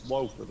think it's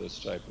low for this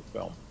type of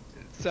film?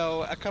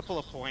 So a couple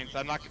of points.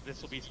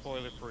 This will be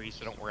spoiler free,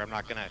 so don't worry. I'm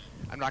not gonna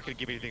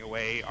give anything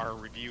away. Our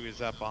review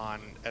is up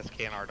on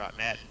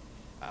sknr.net.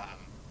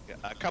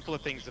 A couple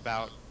of things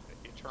about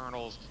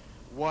Eternals.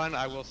 One,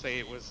 I will say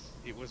it was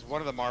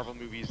one of the Marvel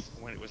movies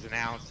when it was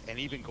announced, and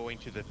even going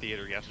to the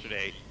theater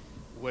yesterday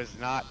was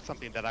not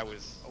something that I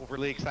was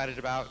overly excited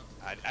about.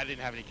 I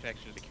didn't have any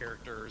connection to the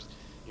characters.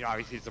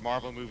 Obviously it's a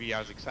Marvel movie. I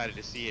was excited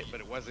to see it,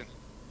 but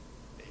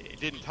it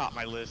didn't top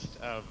my list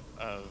of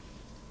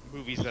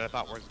movies that I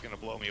thought was going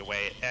to blow me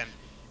away.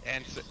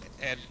 And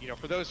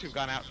for those who've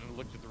gone out and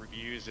looked at the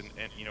reviews and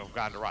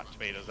gone to Rotten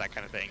Tomatoes, that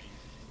kind of thing,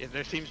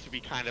 there seems to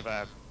be kind of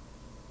a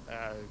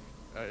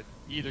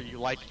either you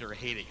like it or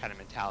hate it kind of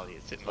mentality.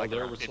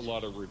 There was a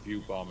lot of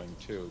review bombing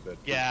too,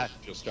 that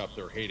just up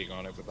there hating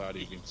on it without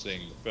even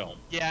seeing the film.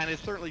 Yeah, and it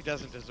certainly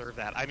doesn't deserve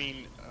that. I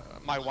mean,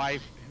 my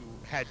wife, who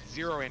had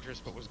zero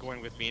interest but was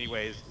going with me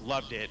anyways,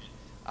 loved it,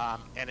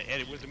 and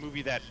it was a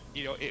movie that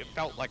it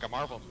felt like a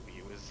Marvel movie.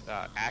 It was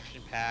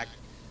action-packed.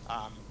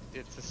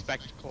 It's a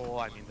spectacle.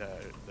 I mean,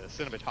 the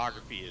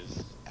cinematography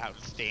is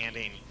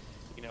outstanding.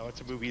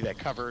 It's a movie that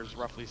covers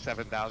roughly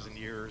 7,000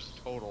 years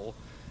total.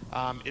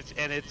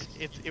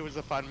 It was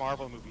a fun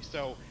Marvel movie.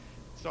 So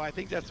I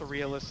think that's a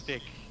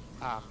realistic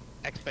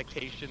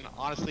expectation.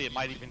 Honestly, it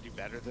might even do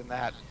better than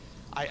that.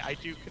 I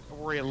do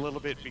worry a little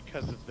bit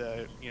because of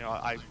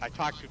I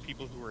talked to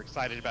people who were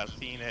excited about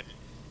seeing it,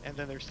 and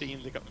then they're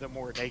seeing the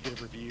more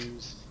negative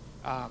reviews,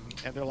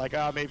 and they're like,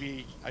 oh,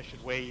 maybe I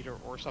should wait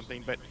or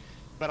something.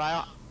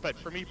 But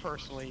for me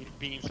personally,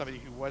 being somebody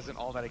who wasn't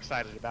all that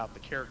excited about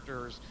the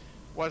characters,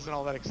 wasn't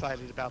all that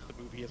excited about the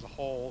movie as a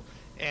whole,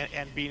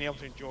 and being able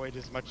to enjoy it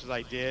as much as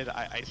I did,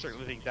 I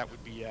certainly think that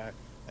would be a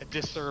a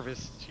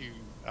disservice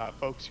to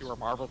folks who are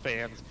Marvel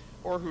fans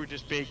or who are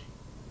just big,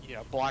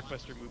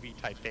 blockbuster movie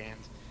type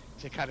fans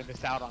to kind of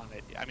miss out on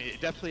it. I mean,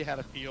 it definitely had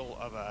a feel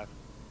of a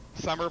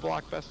summer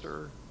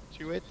blockbuster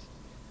to it,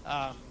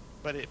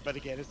 but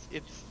again,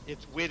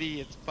 it's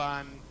witty, it's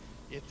fun,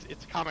 it's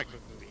a comic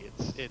book movie.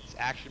 It's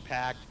action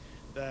packed.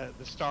 The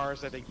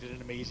stars, I think, did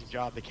an amazing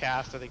job. The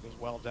cast, I think, was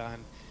well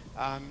done.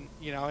 And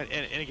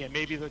again,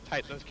 maybe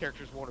those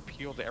characters won't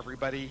appeal to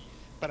everybody,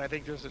 but I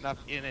think there's enough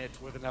in it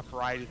with enough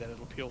variety that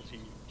it'll appeal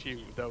to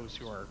those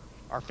who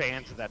are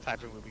fans of that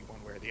type of movie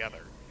one way or the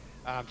other.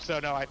 So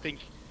no, I think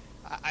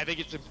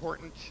it's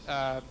important,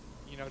 to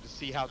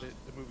see how the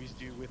movies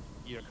do with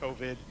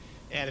COVID,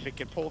 and if it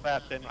can pull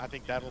that, then I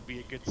think that'll be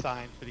a good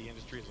sign for the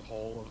industry as a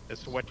whole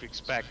as to what to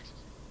expect,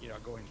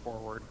 going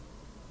forward.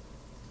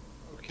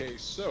 Okay,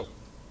 so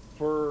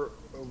for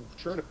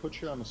trying to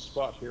put you on the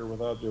spot here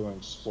without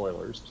doing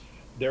spoilers,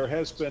 there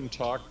has been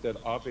talk that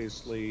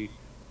obviously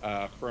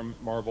from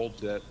Marvel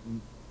that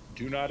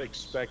do not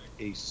expect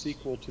a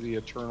sequel to the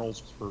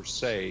Eternals per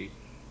se,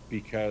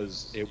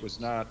 because it was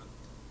not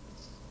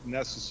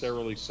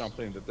necessarily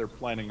something that they're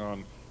planning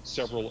on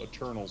several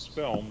Eternals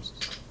films,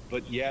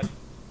 but yet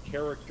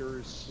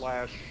characters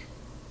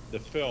 / the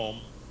film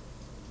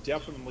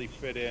definitely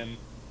fit in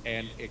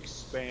and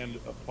expand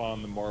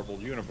upon the Marvel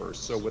Universe.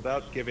 So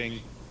without giving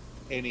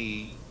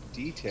any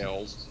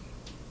details,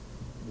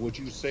 would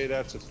you say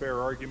that's a fair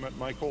argument,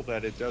 Michael,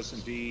 that it does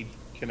indeed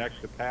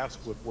connect the past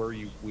with where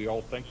we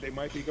all think they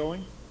might be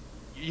going?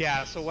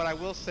 Yeah, so what I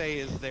will say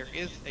is there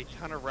is a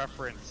ton of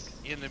reference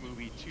in the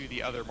movie to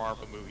the other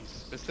Marvel movies,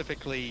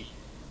 specifically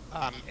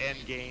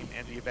Endgame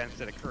and the events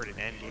that occurred in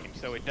Endgame.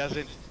 So it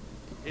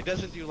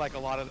doesn't do like a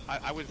lot of,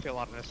 I wouldn't say a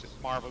lot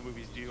of Marvel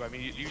movies do. I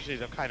mean, usually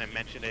they'll kind of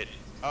mention it,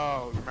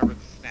 oh, remember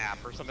the snap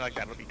or something like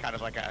that. It'll be kind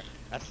of like a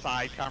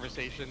side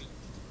conversation.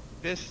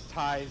 This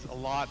ties a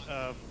lot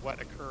of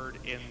what occurred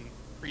in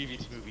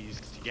previous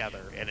movies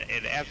together, and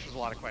it answers a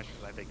lot of questions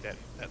I think that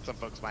some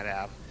folks might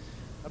have.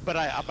 But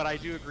I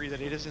do agree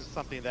that it isn't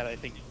something that I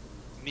think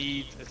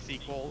needs a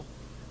sequel,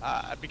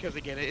 because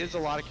again, it is a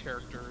lot of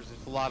characters.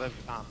 It's a lot of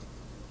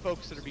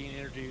folks that are being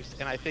introduced,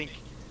 and I think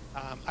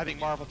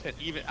Marvel,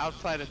 even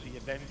outside of the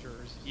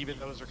Avengers, even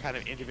those are kind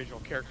of individual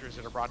characters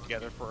that are brought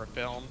together for a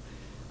film.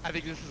 I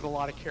think this is a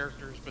lot of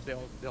characters, but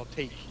they'll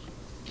take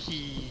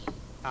key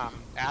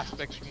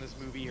aspects from this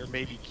movie, or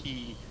maybe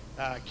key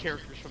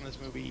characters from this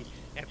movie,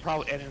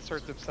 and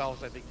insert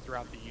themselves, I think,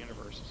 throughout the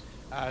universe.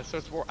 So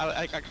it's more,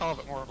 I call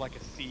it more of like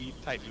a seed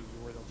type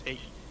movie, where they'll take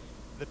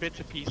the bits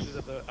and pieces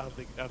of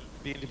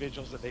the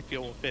individuals that they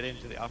feel will fit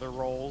into the other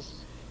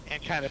roles,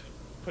 and kind of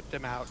put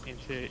them out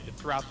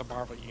throughout the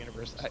Marvel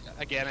universe.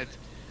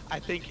 I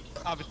think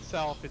of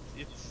itself,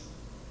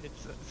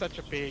 it's such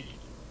a big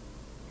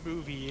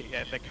movie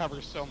that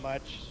covers so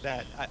much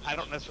that I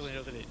don't necessarily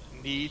know that it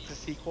needs a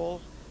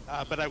sequel,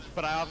 but I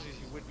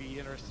obviously would be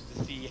interested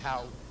to see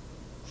how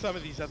some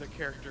of these other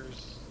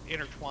characters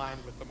intertwine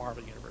with the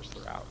Marvel universe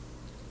throughout.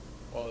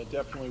 Well, it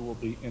definitely will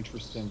be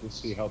interesting to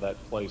see how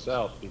that plays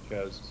out,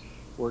 because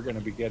we're going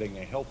to be getting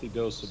a healthy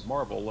dose of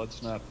Marvel.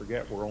 Let's not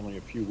forget we're only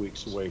a few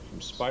weeks away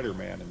from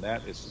Spider-Man, and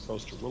that is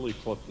supposed to really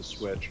flip the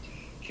switch,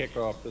 kick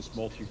off this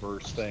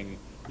multiverse thing.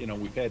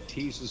 We've had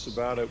teases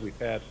about it. We've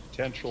had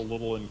potential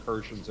little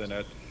incursions in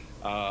it.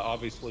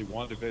 Obviously,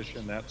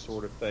 WandaVision, that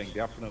sort of thing,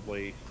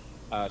 definitely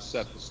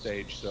set the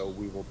stage. So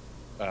we will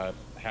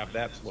have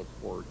that to look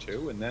forward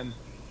to. And then,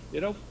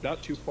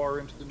 not too far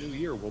into the new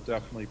year, we'll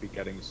definitely be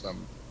getting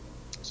some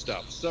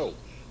stuff. So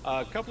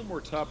a couple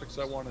more topics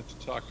I wanted to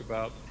talk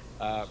about.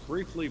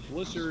 Briefly,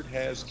 Blizzard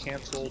has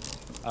canceled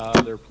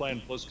their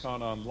planned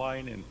BlizzCon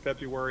Online in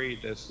February.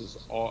 This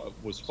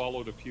was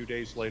followed a few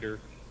days later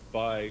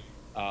by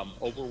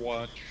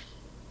Overwatch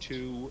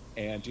 2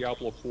 and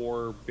Diablo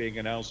 4 being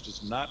announced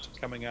as not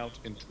coming out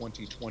in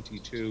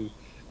 2022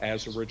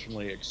 as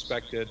originally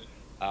expected.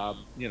 Not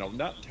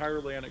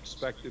entirely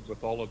unexpected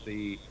with all of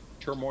the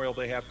turmoil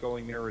they have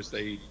going there as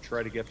they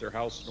try to get their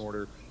house in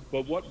order.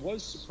 But what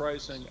was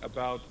surprising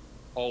about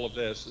all of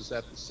this is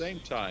at the same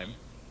time,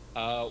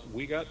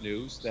 we got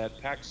news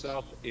that PAX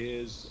South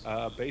is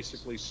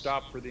basically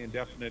stopped for the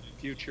indefinite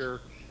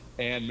future,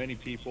 and many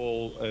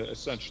people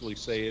essentially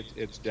say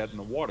it's dead in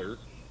the water.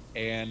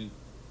 And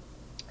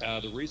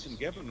the reason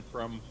given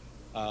from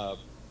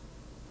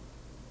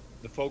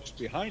the folks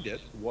behind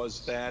it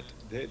was that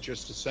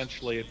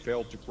it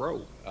failed to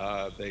grow.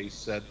 They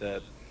said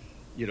that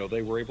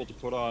they were able to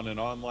put on an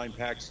online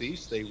PAX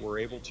East. They were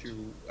able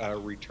to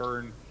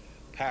return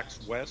PAX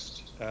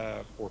West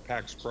or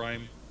PAX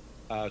Prime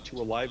to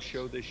a live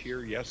show this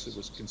year. Yes, it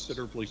was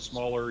considerably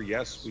smaller.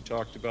 Yes, we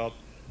talked about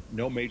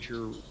no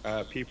major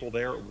people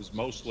there. It was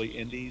mostly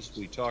indies.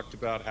 We talked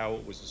about how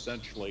it was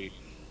essentially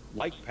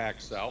like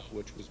PAX South,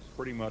 which was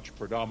pretty much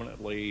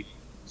predominantly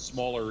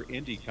smaller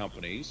indie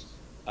companies.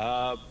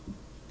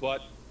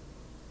 But,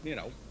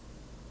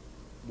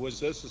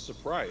 was this a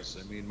surprise?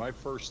 I mean, my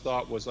first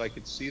thought was I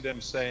could see them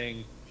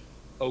saying,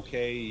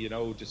 okay,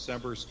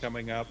 December's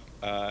coming up,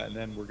 and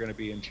then we're going to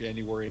be in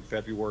January and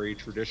February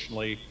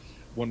traditionally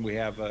when we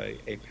have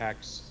a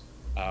PAX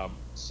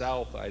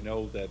South, I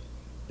know that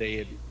they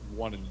had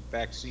wanted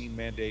vaccine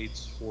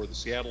mandates for the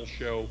Seattle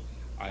show.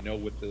 I know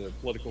with the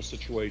political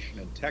situation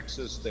in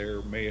Texas,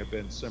 there may have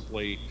been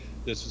simply,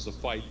 this is a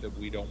fight that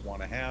we don't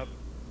want to have.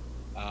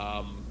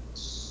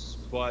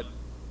 But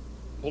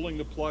pulling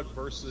the plug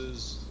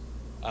versus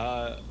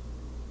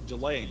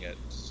delaying it.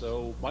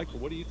 So, Michael,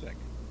 what do you think?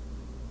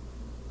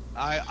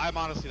 I'm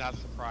honestly not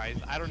surprised.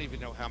 I don't even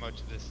know how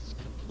much of this is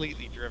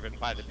completely driven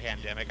by the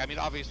pandemic. I mean,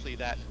 obviously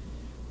that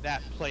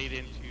played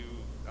into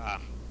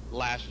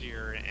last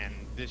year and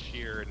this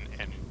year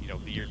and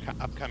the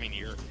upcoming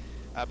year.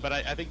 But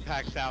I think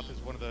PAX South is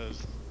one of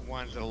those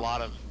ones that a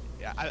lot of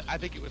I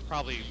think it was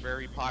probably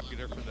very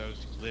popular for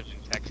those who lived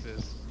in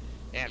Texas,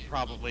 and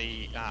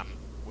probably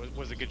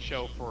was a good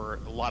show for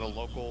a lot of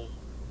local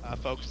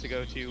folks to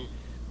go to.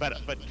 But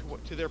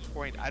to their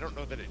point, I don't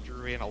know that it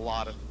drew in a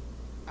lot of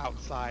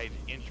outside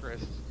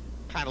interest,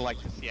 kind of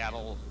like the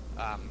Seattle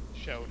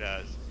show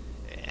does.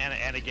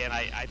 And again,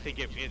 I think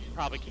it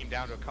probably came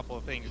down to a couple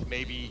of things.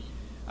 Maybe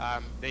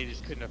they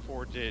just couldn't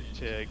afford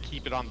to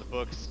keep it on the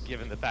books,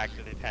 given the fact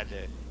that they've had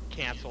to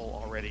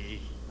cancel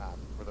already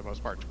for the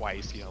most part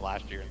twice,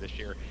 last year and this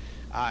year.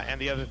 And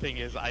the other thing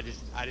is, I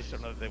just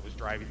don't know that it was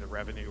driving the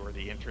revenue or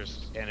the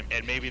interest,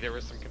 and maybe there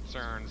was some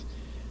concerns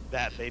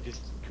that they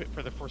just could,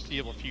 for the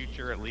foreseeable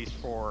future, at least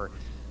for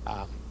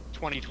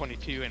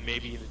 2022 and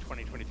maybe into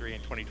 2023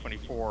 and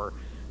 2024,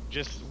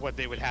 just what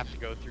they would have to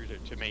go through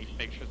to make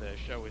sure the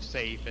show is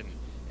safe and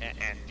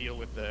deal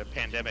with the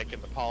pandemic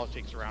and the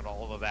politics around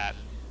all of that.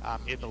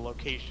 In the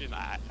location,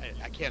 I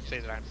can't say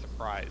that I'm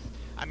surprised.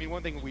 I mean,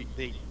 one thing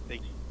they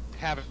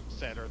haven't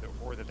said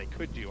or that they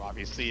could do,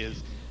 obviously,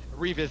 is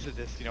revisit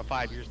this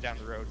 5 years down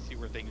the road, see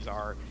where things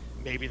are.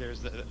 Maybe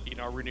there's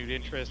a renewed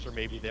interest, or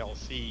maybe they'll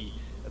see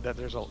that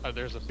there's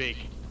a big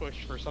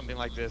push for something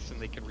like this,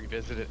 and they can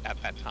revisit it at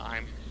that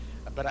time.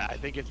 But I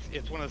think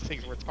it's one of those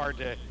things where it's hard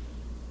to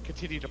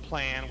continue to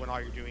plan when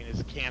all you're doing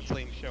is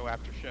canceling show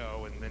after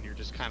show, and then you're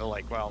just kind of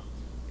like, well,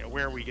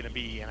 where are we going to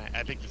be? And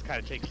I think this kind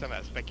of takes some of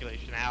that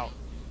speculation out,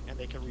 and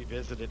they can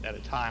revisit it at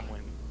a time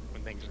when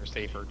things are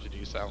safer to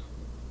do so.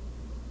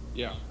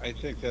 Yeah, I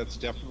think that's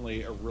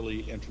definitely a really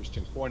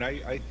interesting point.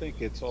 I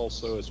think it's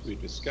also, as we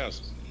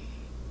discussed,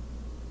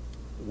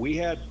 we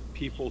had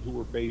people who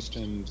were based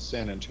in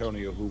San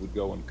Antonio who would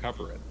go and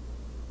cover it,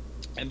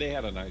 and they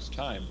had a nice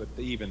time, but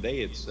even they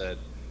had said,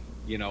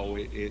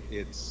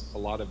 it's a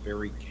lot of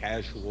very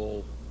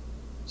casual,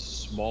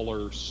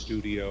 smaller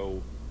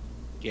studio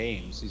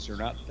games. These are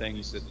not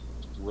things that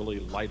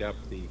really light up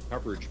the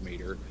coverage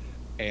meter,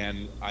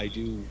 and I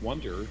do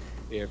wonder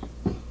if,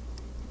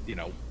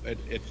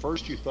 at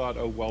first you thought,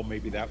 oh, well,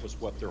 maybe that was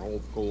what their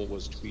whole goal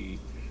was to be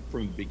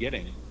from the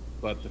beginning,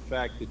 but the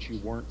fact that you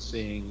weren't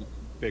seeing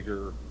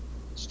bigger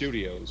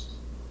studios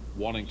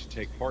wanting to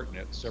take part in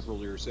it several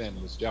years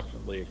in was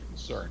definitely a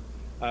concern.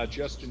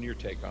 Justin, your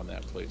take on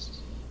that, please.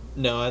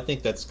 No, I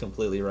think that's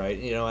completely right.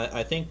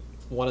 I think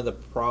one of the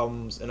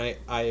problems, and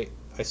I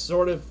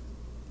sort of,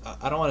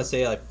 I don't want to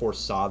say I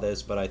foresaw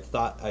this, but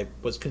I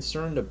was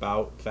concerned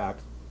about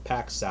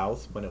PAX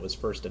South when it was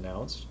first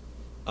announced.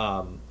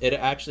 It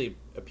actually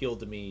appealed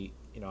to me.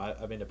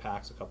 I've been to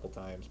PAX a couple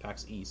times,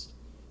 PAX East,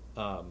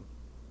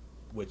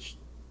 which,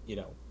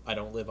 I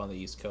don't live on the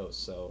East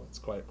Coast, so it's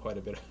quite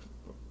a bit,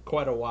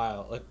 quite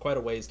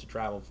a ways to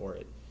travel for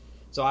it.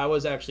 So I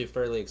was actually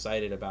fairly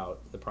excited about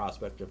the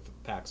prospect of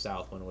PAX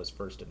South when it was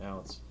first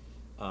announced,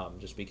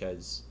 just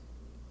because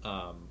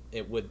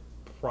it would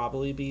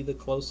probably be the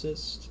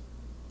closest.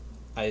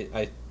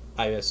 I'm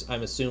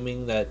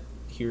assuming that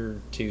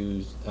here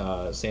to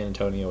San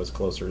Antonio is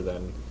closer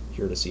than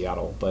here to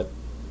Seattle,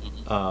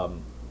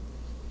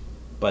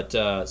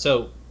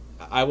 so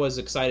I was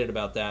excited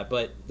about that.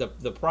 But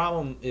the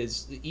problem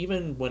is,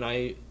 even when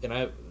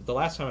the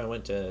last time I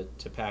went to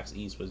PAX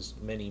East was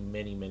many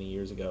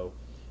years ago.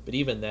 But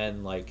even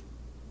then, like,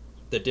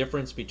 the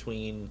difference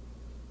between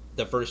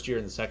the first year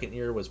and the second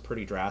year was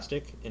pretty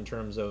drastic in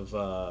terms of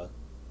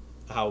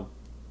how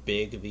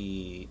big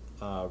the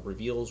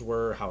reveals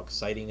were, how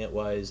exciting it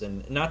was.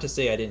 And not to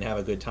say I didn't have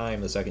a good time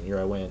the second year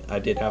I went. I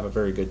did have a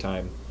very good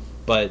time.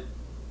 But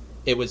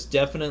it was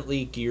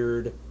definitely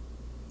geared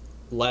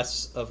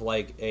less of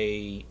like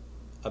a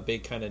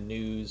big kind of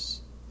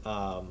news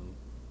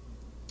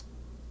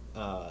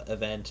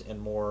event,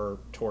 and more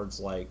towards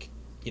like,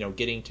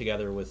 getting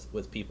together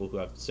with people who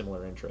have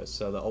similar interests.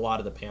 So a lot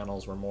of the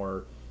panels were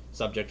more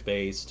subject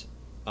based.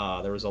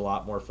 There was a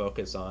lot more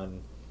focus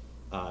on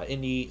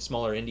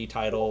smaller indie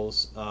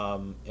titles,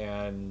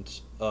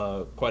 and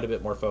quite a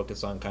bit more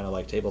focus on kind of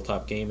like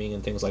tabletop gaming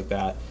and things like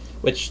that,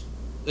 which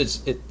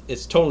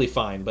it's totally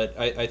fine. But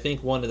I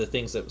think one of the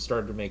things that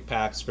started to make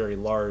PAX very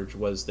large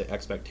was the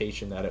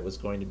expectation that it was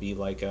going to be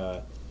like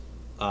a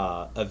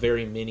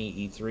very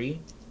mini E3,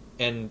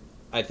 and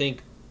I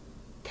think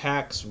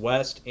PAX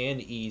West and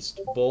East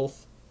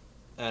both,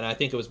 and I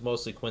think it was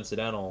mostly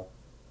coincidental,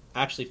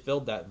 actually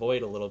filled that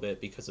void a little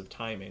bit because of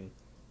timing.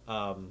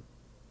 I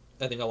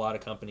think a lot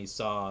of companies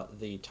saw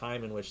the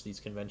time in which these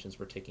conventions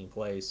were taking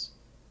place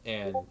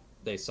and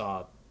they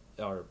saw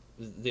or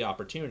the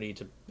opportunity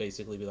to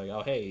basically be like,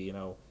 oh hey,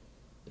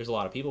 there's a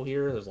lot of people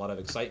here, there's a lot of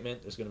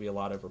excitement, there's going to be a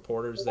lot of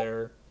reporters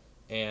there,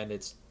 and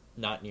it's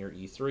not near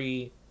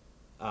E3.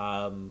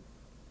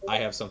 I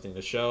have something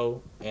to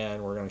show,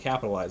 and we're going to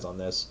capitalize on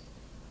this.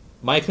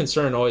 My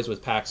concern always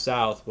with PAX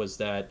South was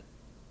that,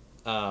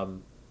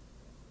 um,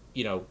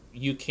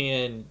 you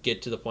can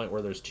get to the point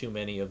where there's too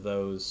many of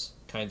those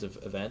kinds of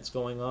events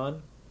going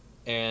on,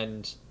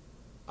 and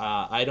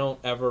I don't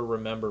ever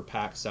remember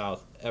PAX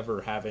South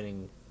ever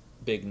having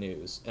big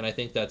news, and I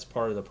think that's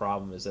part of the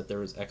problem is that there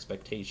was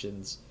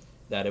expectations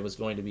that it was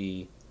going to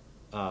be,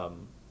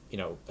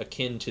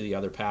 akin to the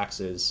other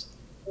PAXs.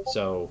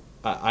 So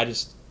I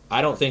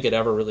don't think it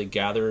ever really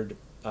gathered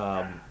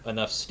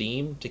enough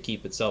steam to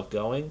keep itself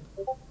going,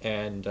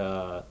 and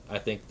I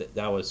think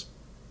that was,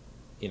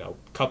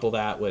 couple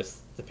that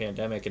with the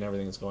pandemic and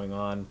everything that's going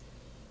on.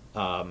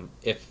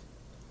 If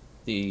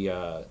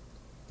the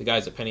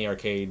guys at Penny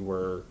Arcade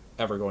were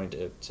ever going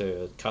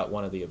to cut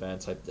one of the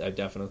events, I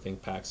definitely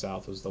think PAX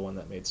South was the one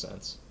that made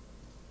sense.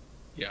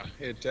 Yeah,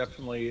 it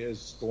definitely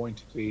is going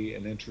to be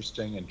an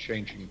interesting and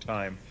changing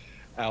time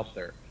out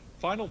there.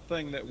 Final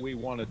thing that we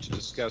wanted to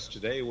discuss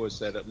today was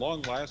that at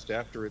long last,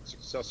 after its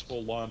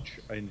successful launch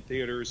in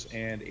theaters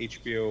and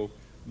HBO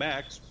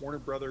Max, Warner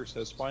Brothers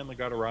has finally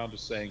got around to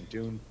saying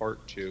Dune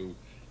Part 2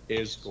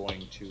 is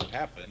going to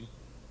happen.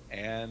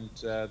 And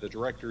the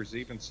directors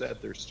even said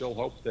there's still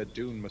hope that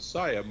Dune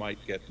Messiah might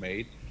get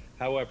made.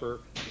 However,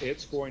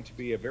 it's going to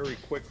be a very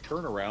quick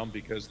turnaround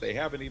because they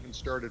haven't even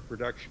started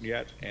production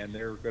yet, and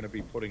they're going to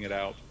be putting it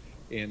out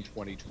in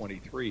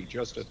 2023.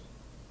 Just to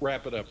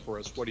wrap it up for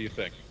us, what do you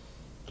think?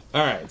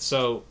 All right,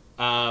 so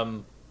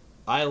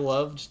I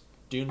loved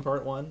Dune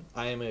Part One.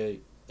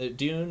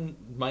 Dune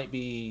might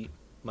be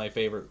my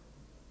favorite.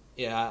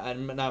 Yeah,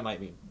 not might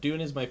be. Dune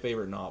is my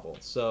favorite novel.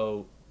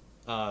 So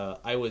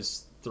I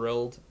was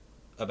thrilled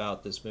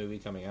about this movie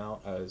coming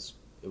out.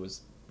 It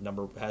was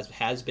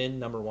has been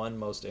number one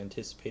most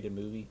anticipated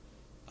movie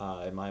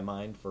in my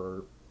mind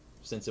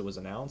since it was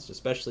announced,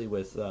 especially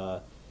with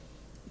the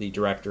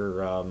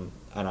director, and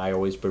I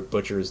always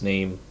butcher his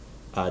name,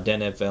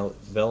 Denis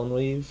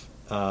Villeneuve.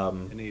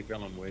 Denis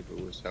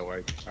Villeneuve was how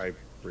I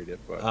read it,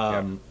 but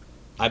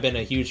I've been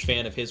a huge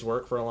fan of his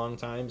work for a long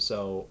time,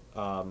 so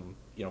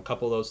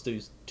couple those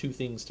two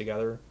things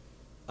together,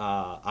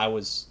 I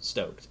was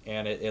stoked,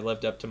 and it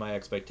lived up to my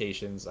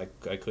expectations. I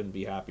couldn't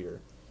be happier.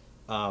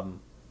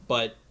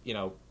 But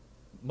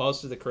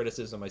most of the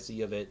criticism I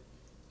see of it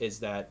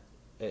is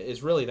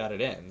really that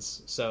it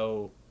ends.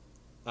 So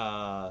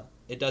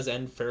it does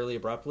end fairly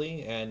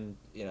abruptly, and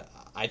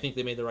I think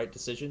they made the right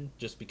decision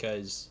just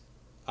because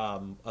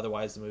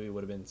otherwise the movie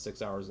would have been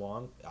 6 hours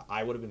long.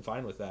 I would have been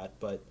fine with that,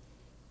 but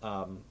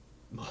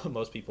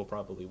most people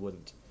probably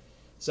wouldn't.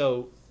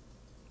 So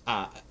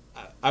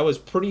I was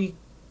pretty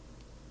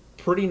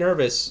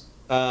nervous,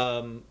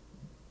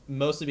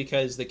 mostly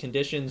because the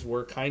conditions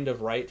were kind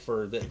of right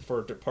for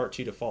part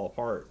two to fall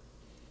apart.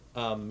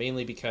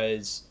 Mainly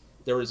because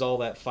there was all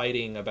that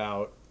fighting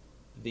about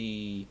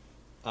the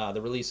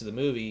release of the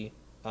movie.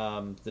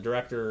 The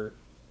director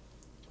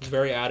was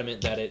very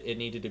adamant that it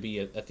needed to be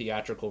a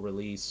theatrical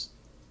release,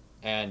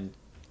 and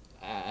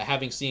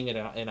having seen it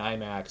in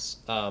IMAX,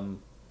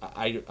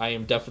 I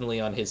am definitely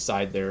on his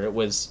side there. It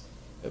was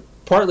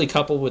partly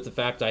coupled with the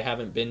fact I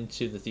haven't been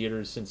to the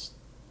theaters since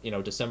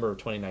December of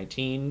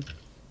 2019,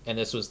 and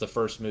this was the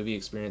first movie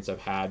experience I've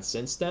had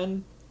since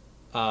then.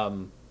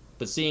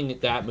 But seeing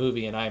that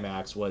movie in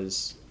IMAX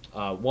was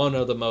one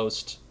of the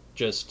most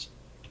just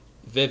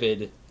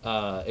vivid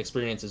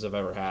experiences I've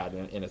ever had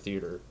in a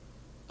theater.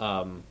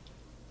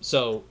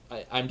 So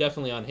I'm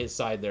definitely on his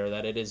side there,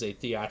 that it is a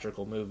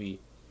theatrical movie.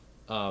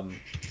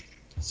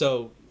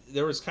 So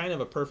there was kind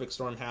of a perfect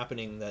storm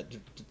happening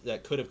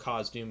that could have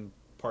caused Doom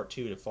Part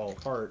 2 to fall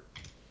apart.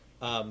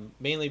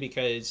 Mainly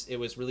because it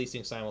was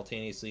releasing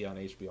simultaneously on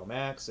HBO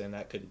Max, and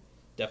that could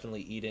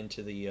definitely eat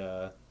into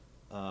the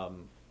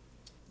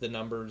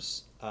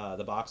numbers,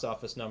 the box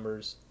office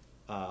numbers.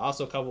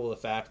 Also, coupled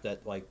with the fact that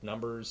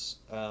numbers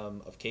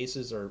of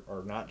cases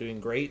are not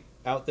doing great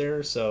out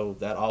there, so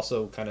that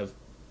also kind of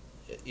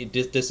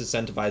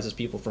disincentivizes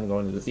people from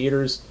going to the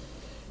theaters.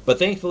 But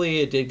thankfully,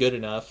 it did good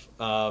enough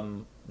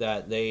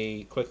that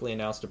they quickly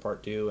announced a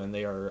part two, and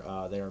they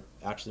are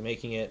actually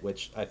making it,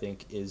 which I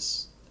think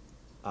is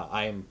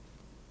I'm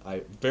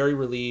very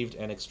relieved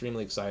and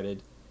extremely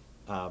excited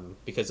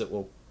because it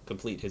will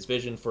complete his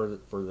vision for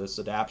this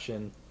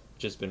adaptation,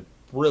 which has been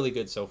really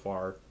good so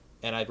far.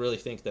 And I really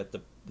think that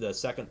the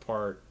second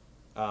part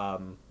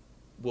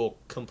will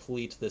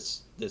complete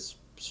this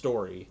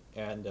story,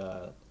 and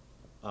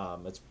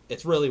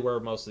it's really where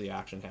most of the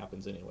action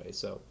happens anyway.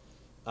 So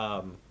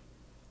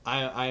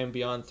I am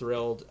beyond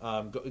thrilled.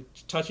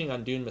 Touching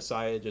on Dune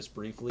Messiah just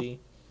briefly,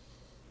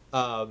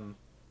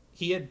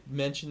 he had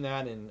mentioned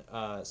that in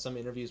some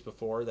interviews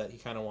before, that he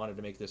kind of wanted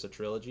to make this a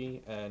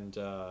trilogy and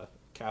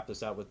cap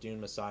this out with Dune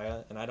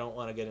Messiah. And I don't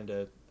want to get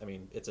into, I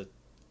mean, it's a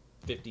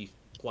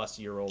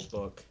 50-plus-year-old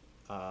book.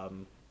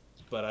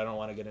 but I don't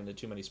want to get into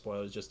too many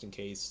spoilers just in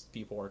case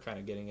people are kind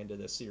of getting into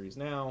this series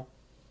now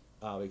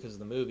because of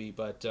the movie.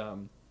 But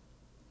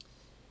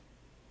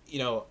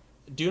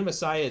Dune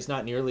Messiah is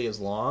not nearly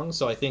as long,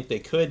 so I think they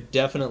could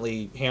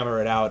definitely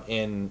hammer it out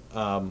in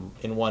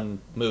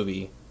one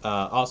movie.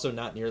 Also,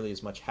 not nearly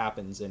as much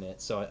happens in it,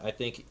 so I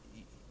think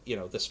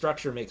the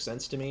structure makes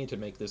sense to me to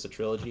make this a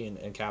trilogy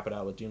and cap it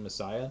out with Dune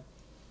Messiah.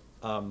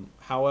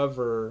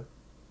 However,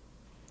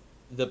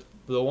 the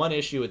one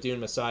issue with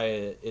Dune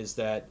Messiah is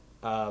that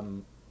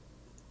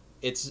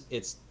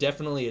it's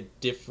definitely a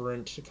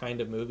different kind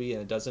of movie,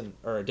 and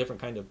a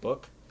different kind of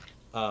book.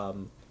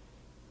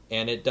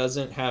 And it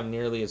doesn't have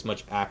nearly as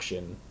much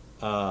action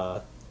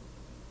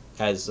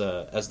as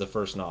the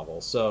first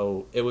novel.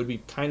 So it would be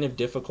kind of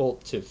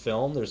difficult to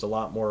film. There's a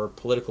lot more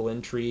political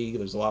intrigue.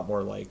 There's a lot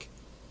more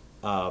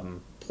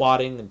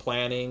plotting and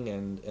planning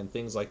and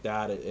things like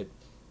that. It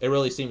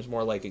really seems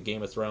more like a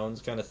Game of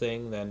Thrones kind of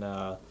thing than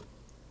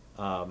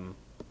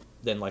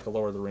like a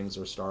Lord of the Rings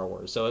or Star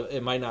Wars. So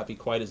it might not be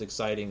quite as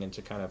exciting, and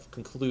to kind of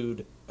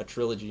conclude a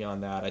trilogy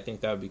on that, I think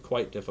that would be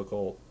quite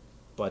difficult.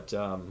 But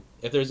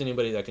if there's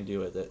anybody that can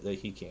do it, that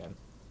he can.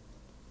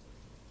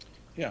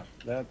 Yeah,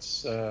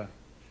 that's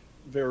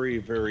very,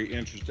 very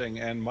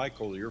interesting. And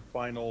Michael, your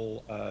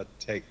final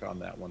take on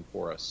that one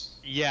for us.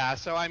 Yeah,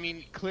 so I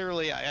mean,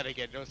 clearly, and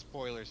again, no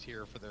spoilers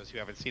here for those who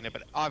haven't seen it,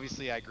 but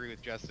obviously I agree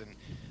with Justin.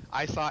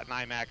 I saw it in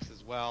IMAX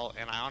as well,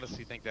 and I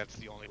honestly think that's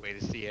the only way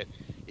to see it.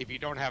 If you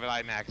don't have an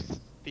IMAX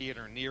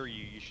theater near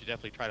you, you should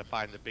definitely try to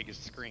find the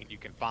biggest screen you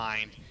can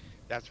find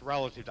that's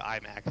relative to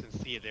IMAX and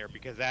see it there,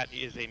 because that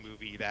is a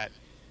movie that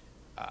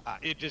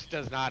it just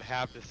does not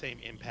have the same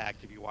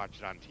impact if you watch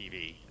it on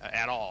TV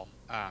at all.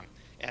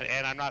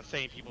 And I'm not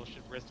saying people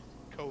should risk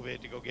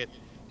COVID to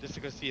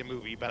go see a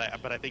movie, but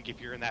I think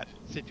if you're in that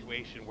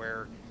situation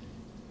where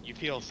you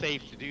feel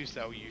safe to do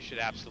so, you should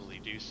absolutely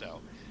do so.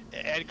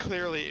 And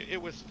clearly,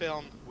 it was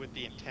filmed with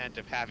the intent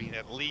of having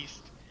at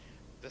least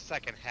the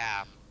second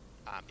half,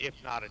 if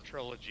not a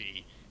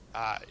trilogy.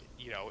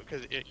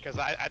 Because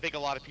I think a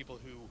lot of people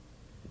who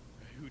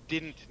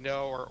didn't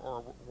know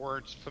or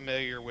weren't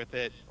familiar with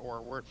it,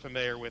 or weren't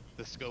familiar with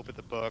the scope of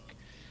the book,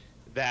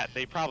 that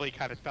they probably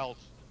kind of felt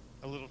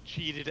a little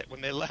cheated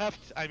when they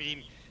left. I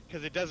mean,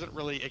 because it doesn't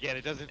really, again,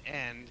 it doesn't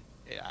end,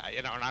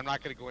 and I'm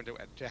not going to go into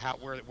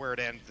where it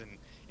ends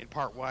in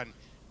part one,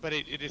 but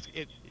it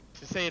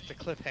to say it's a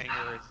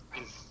cliffhanger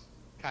is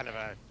kind of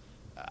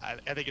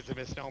I think it's a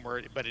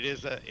misnomer, but it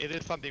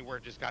is something where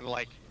it just kind of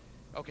like,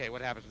 okay,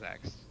 what happens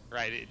next,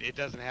 right? It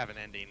doesn't have an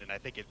ending, and I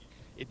think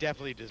it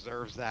definitely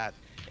deserves that.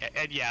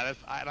 And yeah,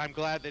 I'm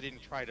glad they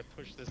didn't try to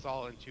push this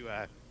all into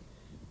a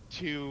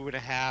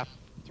 2.5,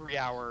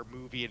 3-hour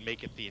movie and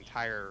make it the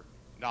entire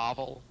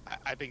novel.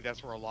 I think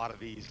that's where a lot of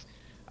these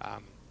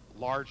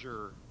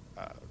larger,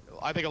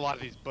 I think a lot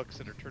of these books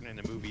that are turned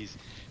into movies,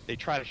 they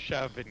try to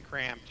shove and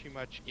cram too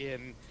much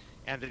in,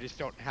 and they just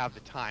don't have the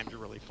time to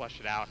really flesh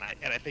it out.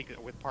 And I think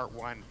that with part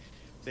one,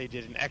 they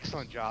did an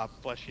excellent job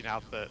fleshing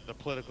out the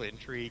political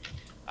intrigue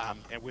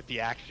and with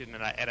the action.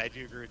 And I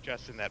do agree with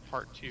Justin that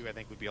part two, I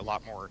think, would be a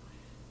lot more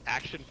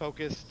action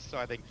focused. So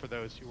I think for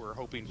those who are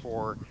hoping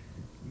for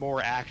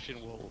more action,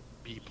 will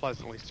be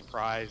pleasantly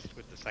surprised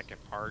with the second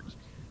part,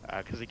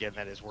 because again,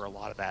 that is where a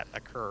lot of that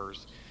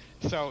occurs.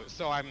 So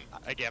I'm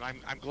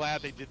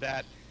glad they did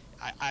that.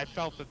 I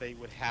felt that they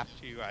would have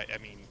to. I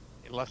mean,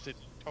 unless it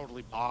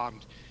totally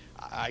bombed,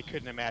 I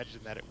couldn't imagine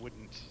that it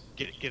wouldn't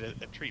get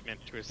a treatment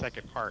to a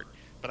second part.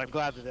 But I'm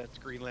glad that that's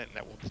greenlit and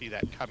that we'll see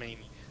that coming,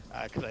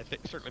 because I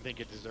certainly think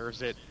it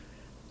deserves it.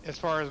 As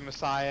far as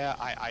Messiah,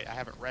 I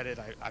haven't read it.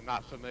 I'm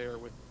not familiar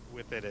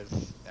with it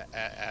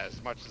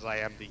as much as I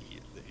am the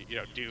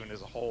Dune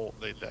as a whole,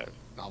 the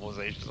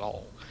novelization as a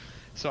whole.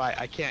 So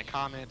I can't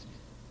comment.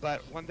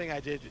 But one thing I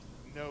did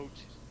note,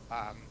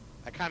 I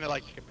kind of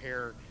like to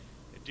compare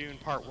Dune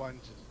Part 1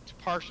 to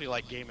partially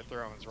like Game of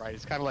Thrones, right?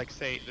 It's kind of like,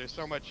 say, there's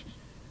so much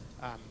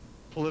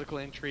political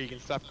intrigue and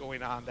stuff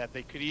going on that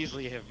they could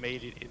easily have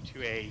made it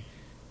into a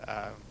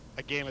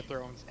Game of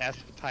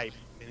Thrones-esque type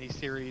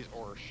miniseries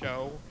or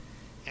show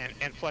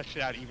and fleshed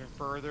it out even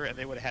further, and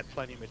they would have had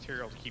plenty of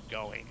material to keep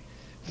going.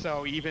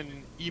 So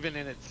even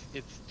in its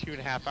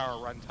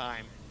 2.5-hour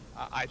runtime,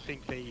 I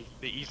think they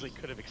easily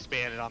could have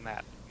expanded on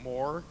that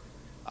more.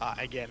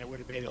 Again, it would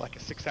have made it like a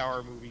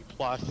 6-hour movie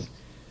plus.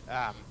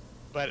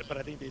 But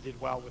I think they did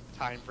well with the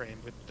time frame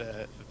with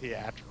the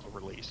theatrical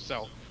release.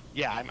 So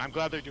yeah, I'm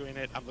glad they're doing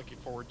it. I'm looking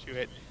forward to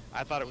it.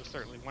 I thought it was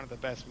certainly one of the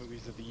best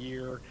movies of the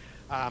year.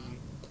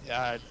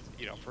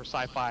 For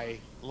sci-fi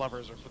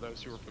lovers or for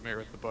those who are familiar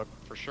with the book,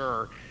 for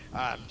sure.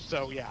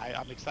 So yeah,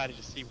 I'm excited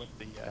to see what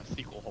the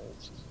sequel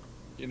holds.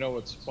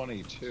 What's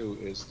funny too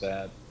is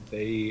that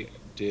they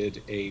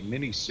did a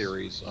mini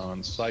series on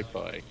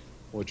Sci-Fi,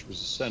 which was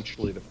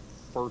essentially the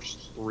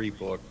first 3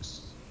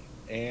 books,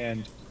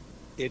 and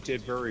it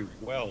did very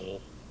well.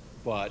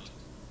 But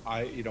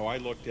I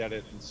looked at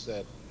it and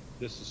said,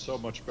 this is so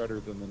much better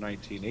than the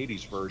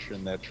 1980s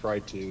version that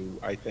tried to,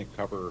 I think,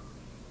 cover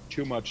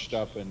too much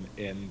stuff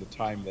in the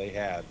time they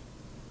had.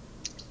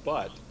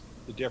 But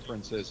the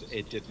difference is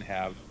it didn't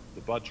have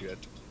the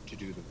budget to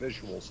do the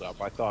visuals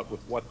up. I thought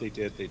with what they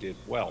did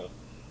well.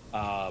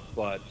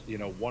 But,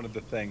 one of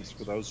the things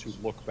for those who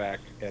look back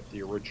at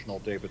the original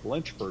David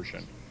Lynch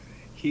version,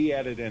 he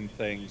added in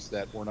things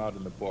that were not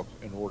in the book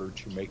in order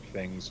to make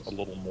things a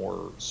little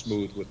more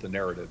smooth with the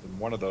narrative. And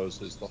one of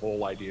those is the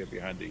whole idea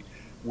behind the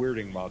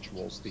weirding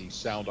modules, the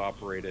sound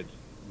operated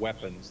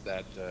weapons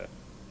that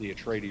the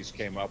Atreides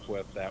came up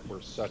with that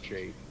were such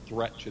a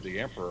threat to the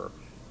Emperor.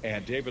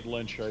 And David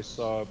Lynch, I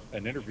saw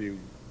an interview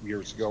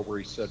years ago where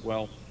he said,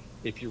 well,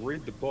 if you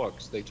read the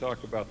books, they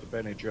talk about the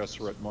Bene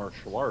Gesserit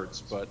martial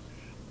arts, but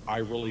I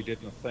really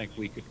didn't think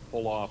we could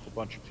pull off a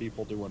bunch of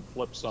people doing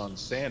flips on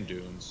sand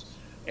dunes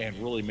and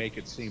really make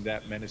it seem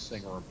that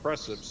menacing or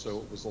impressive. So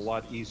it was a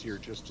lot easier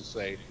just to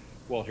say,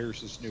 well, here's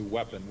this new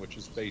weapon, which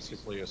is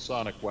basically a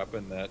sonic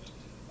weapon that,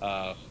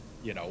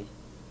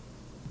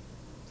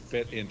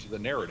 fit into the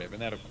narrative.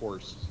 And that, of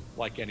course,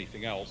 like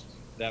anything else,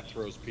 that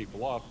throws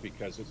people off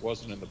because it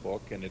wasn't in the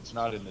book and it's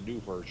not in the new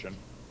version.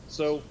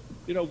 So,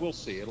 we'll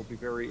see. It'll be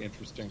very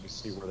interesting to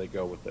see where they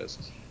go with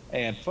this.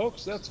 And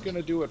folks, that's going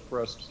to do it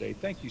for us today.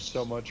 Thank you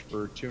so much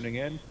for tuning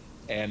in.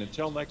 And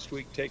until next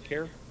week, take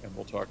care, and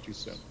we'll talk to you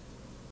soon.